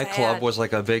Mile High Club sad. was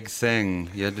like a big thing.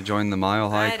 You had to join the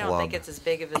Mile High I don't Club. think it's as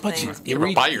big of a But thing. you as read-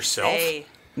 people By yourself? say.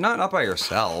 Not by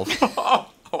yourself. Oh,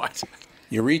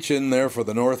 You reach in there for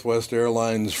the Northwest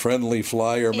Airlines Friendly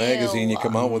Flyer magazine, you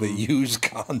come out with a used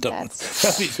condom.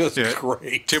 That'd be just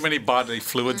great. Too many bodily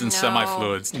fluids and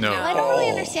semi-fluids. No. Well, I don't really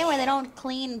understand why they don't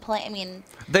clean I mean...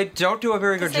 They don't do a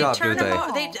very good job, do they?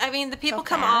 I mean, the people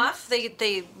come off,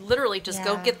 they literally just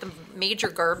go get the major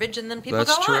garbage, and then people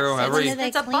That's go true. off.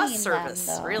 It's a bus service,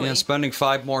 really. Yeah, spending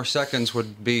 5 more seconds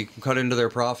would be cut into their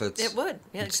profits. It would.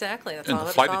 Yeah, exactly. That's And all the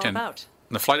it's flight all attendant, about.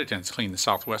 and the flight attendants clean the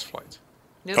Southwest flights.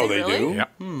 Do they really? do? Yeah.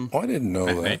 Oh, I didn't know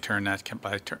that. They turn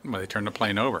they turn the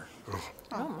plane over.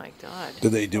 Oh my God. Do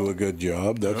they do a good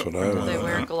job? That's what I want. Do they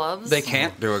wear gloves? They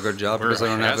can't do a good job because they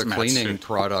don't have the cleaning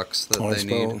products that they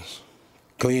need.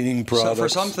 Cleaning products. So for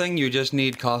something, you just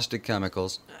need caustic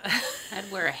chemicals.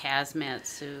 I'd wear a hazmat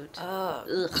suit.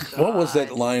 What was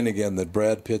that line again that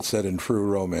Brad Pitt said in True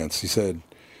Romance? He said,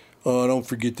 "Oh, don't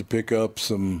forget to pick up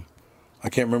some." I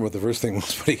can't remember what the first thing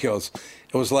was, but he goes,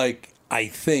 "It was like I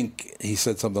think he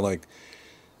said something like,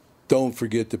 don't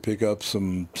forget to pick up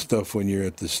some stuff when you're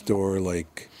at the store,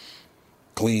 like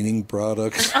cleaning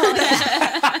products."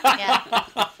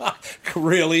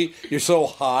 Really? You're so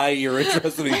high, you're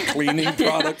interested in cleaning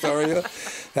products, are you?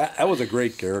 That was a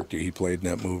great character he played in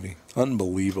that movie.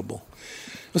 Unbelievable.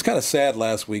 It was kind of sad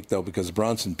last week, though, because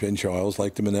Bronson Pinchot, I always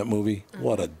liked him in that movie.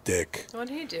 What a dick. What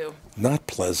did he do? Not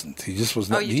pleasant. He just was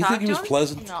not. You do you think he was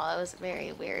pleasant? No, that was a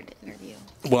very weird interview.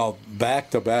 Well, back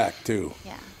to back, too.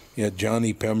 Yeah. Yeah,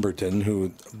 Johnny Pemberton,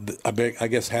 who I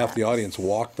guess half the audience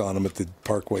walked on him at the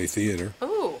Parkway Theater.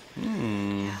 Ooh.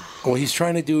 Well, he's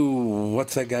trying to do,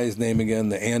 what's that guy's name again?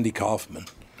 The Andy Kaufman.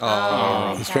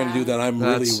 Oh. He's trying to do that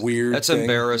really weird That's thing.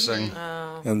 Embarrassing.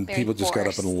 And Very people just got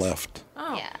up forced. and left.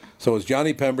 Oh. Yeah. So it was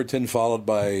Johnny Pemberton followed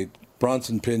by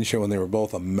Bronson Pinchot, and they were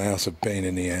both a massive pain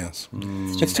in the ass.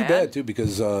 It's too bad, too,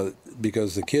 because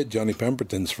the kid, Johnny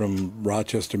Pemberton's from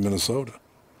Rochester, Minnesota.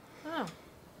 Oh.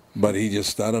 But he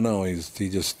just, I don't know,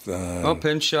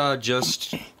 Pinchot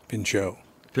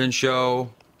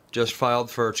just filed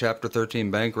for Chapter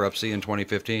 13 bankruptcy in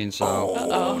 2015,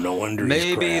 so no wonder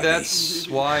maybe that's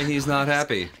why he's not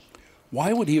happy.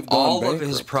 Why would he have gone All bankrupt? of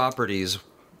his properties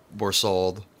were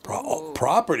sold.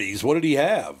 Properties? What did he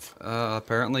have?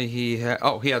 Apparently he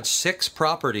had 6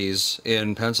 properties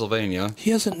in Pennsylvania.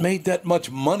 He hasn't made that much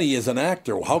money as an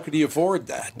actor. How could he afford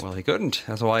that? Well, he couldn't.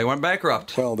 That's why he went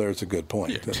bankrupt. Well, there's a good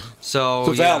point. So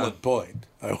It's a valid point,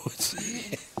 I would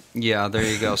say. Yeah, there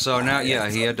you go. So now,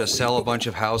 he had to sell a bunch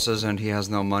of houses, and he has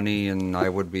no money, and I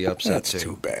would be upset That's too.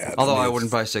 too bad. Although I mean, I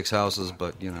wouldn't buy 6 houses,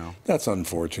 but That's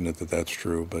unfortunate that that's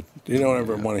true, but you don't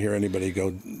ever want to hear anybody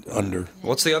go under.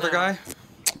 What's the other guy?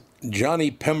 Johnny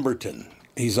Pemberton.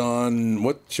 He's on,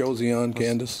 what show's he on,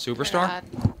 Candace? Superstar?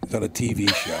 He's on a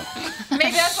TV show.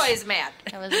 Maybe that's why he's mad.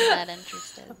 I wasn't that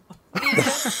interested.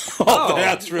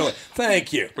 That's really,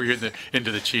 thank you. We're into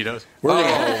the Cheetos. We're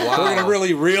gonna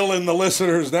really reel in the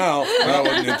listeners now. I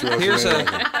wasn't interested.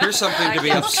 Here's something to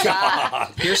be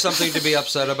upset. Here's something to be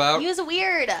upset about. He was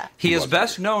weird. He is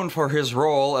best known for his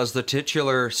role as the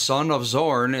titular son of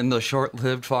Zorn in the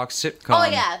short-lived Fox sitcom. Oh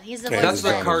yeah, he's the That's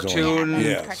the voice. cartoon.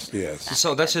 Yes.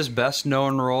 So that's his best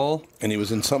known role. And he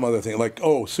was in some other thing, like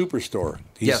Superstore.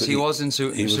 He was in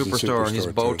Superstore. He's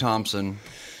Bo Thompson.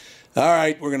 All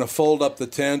right, we're going to fold up the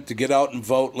tent to get out and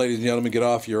vote, ladies and gentlemen. Get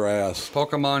off your ass.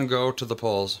 Pokemon Go to the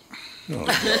polls.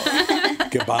 Oh,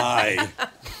 Goodbye.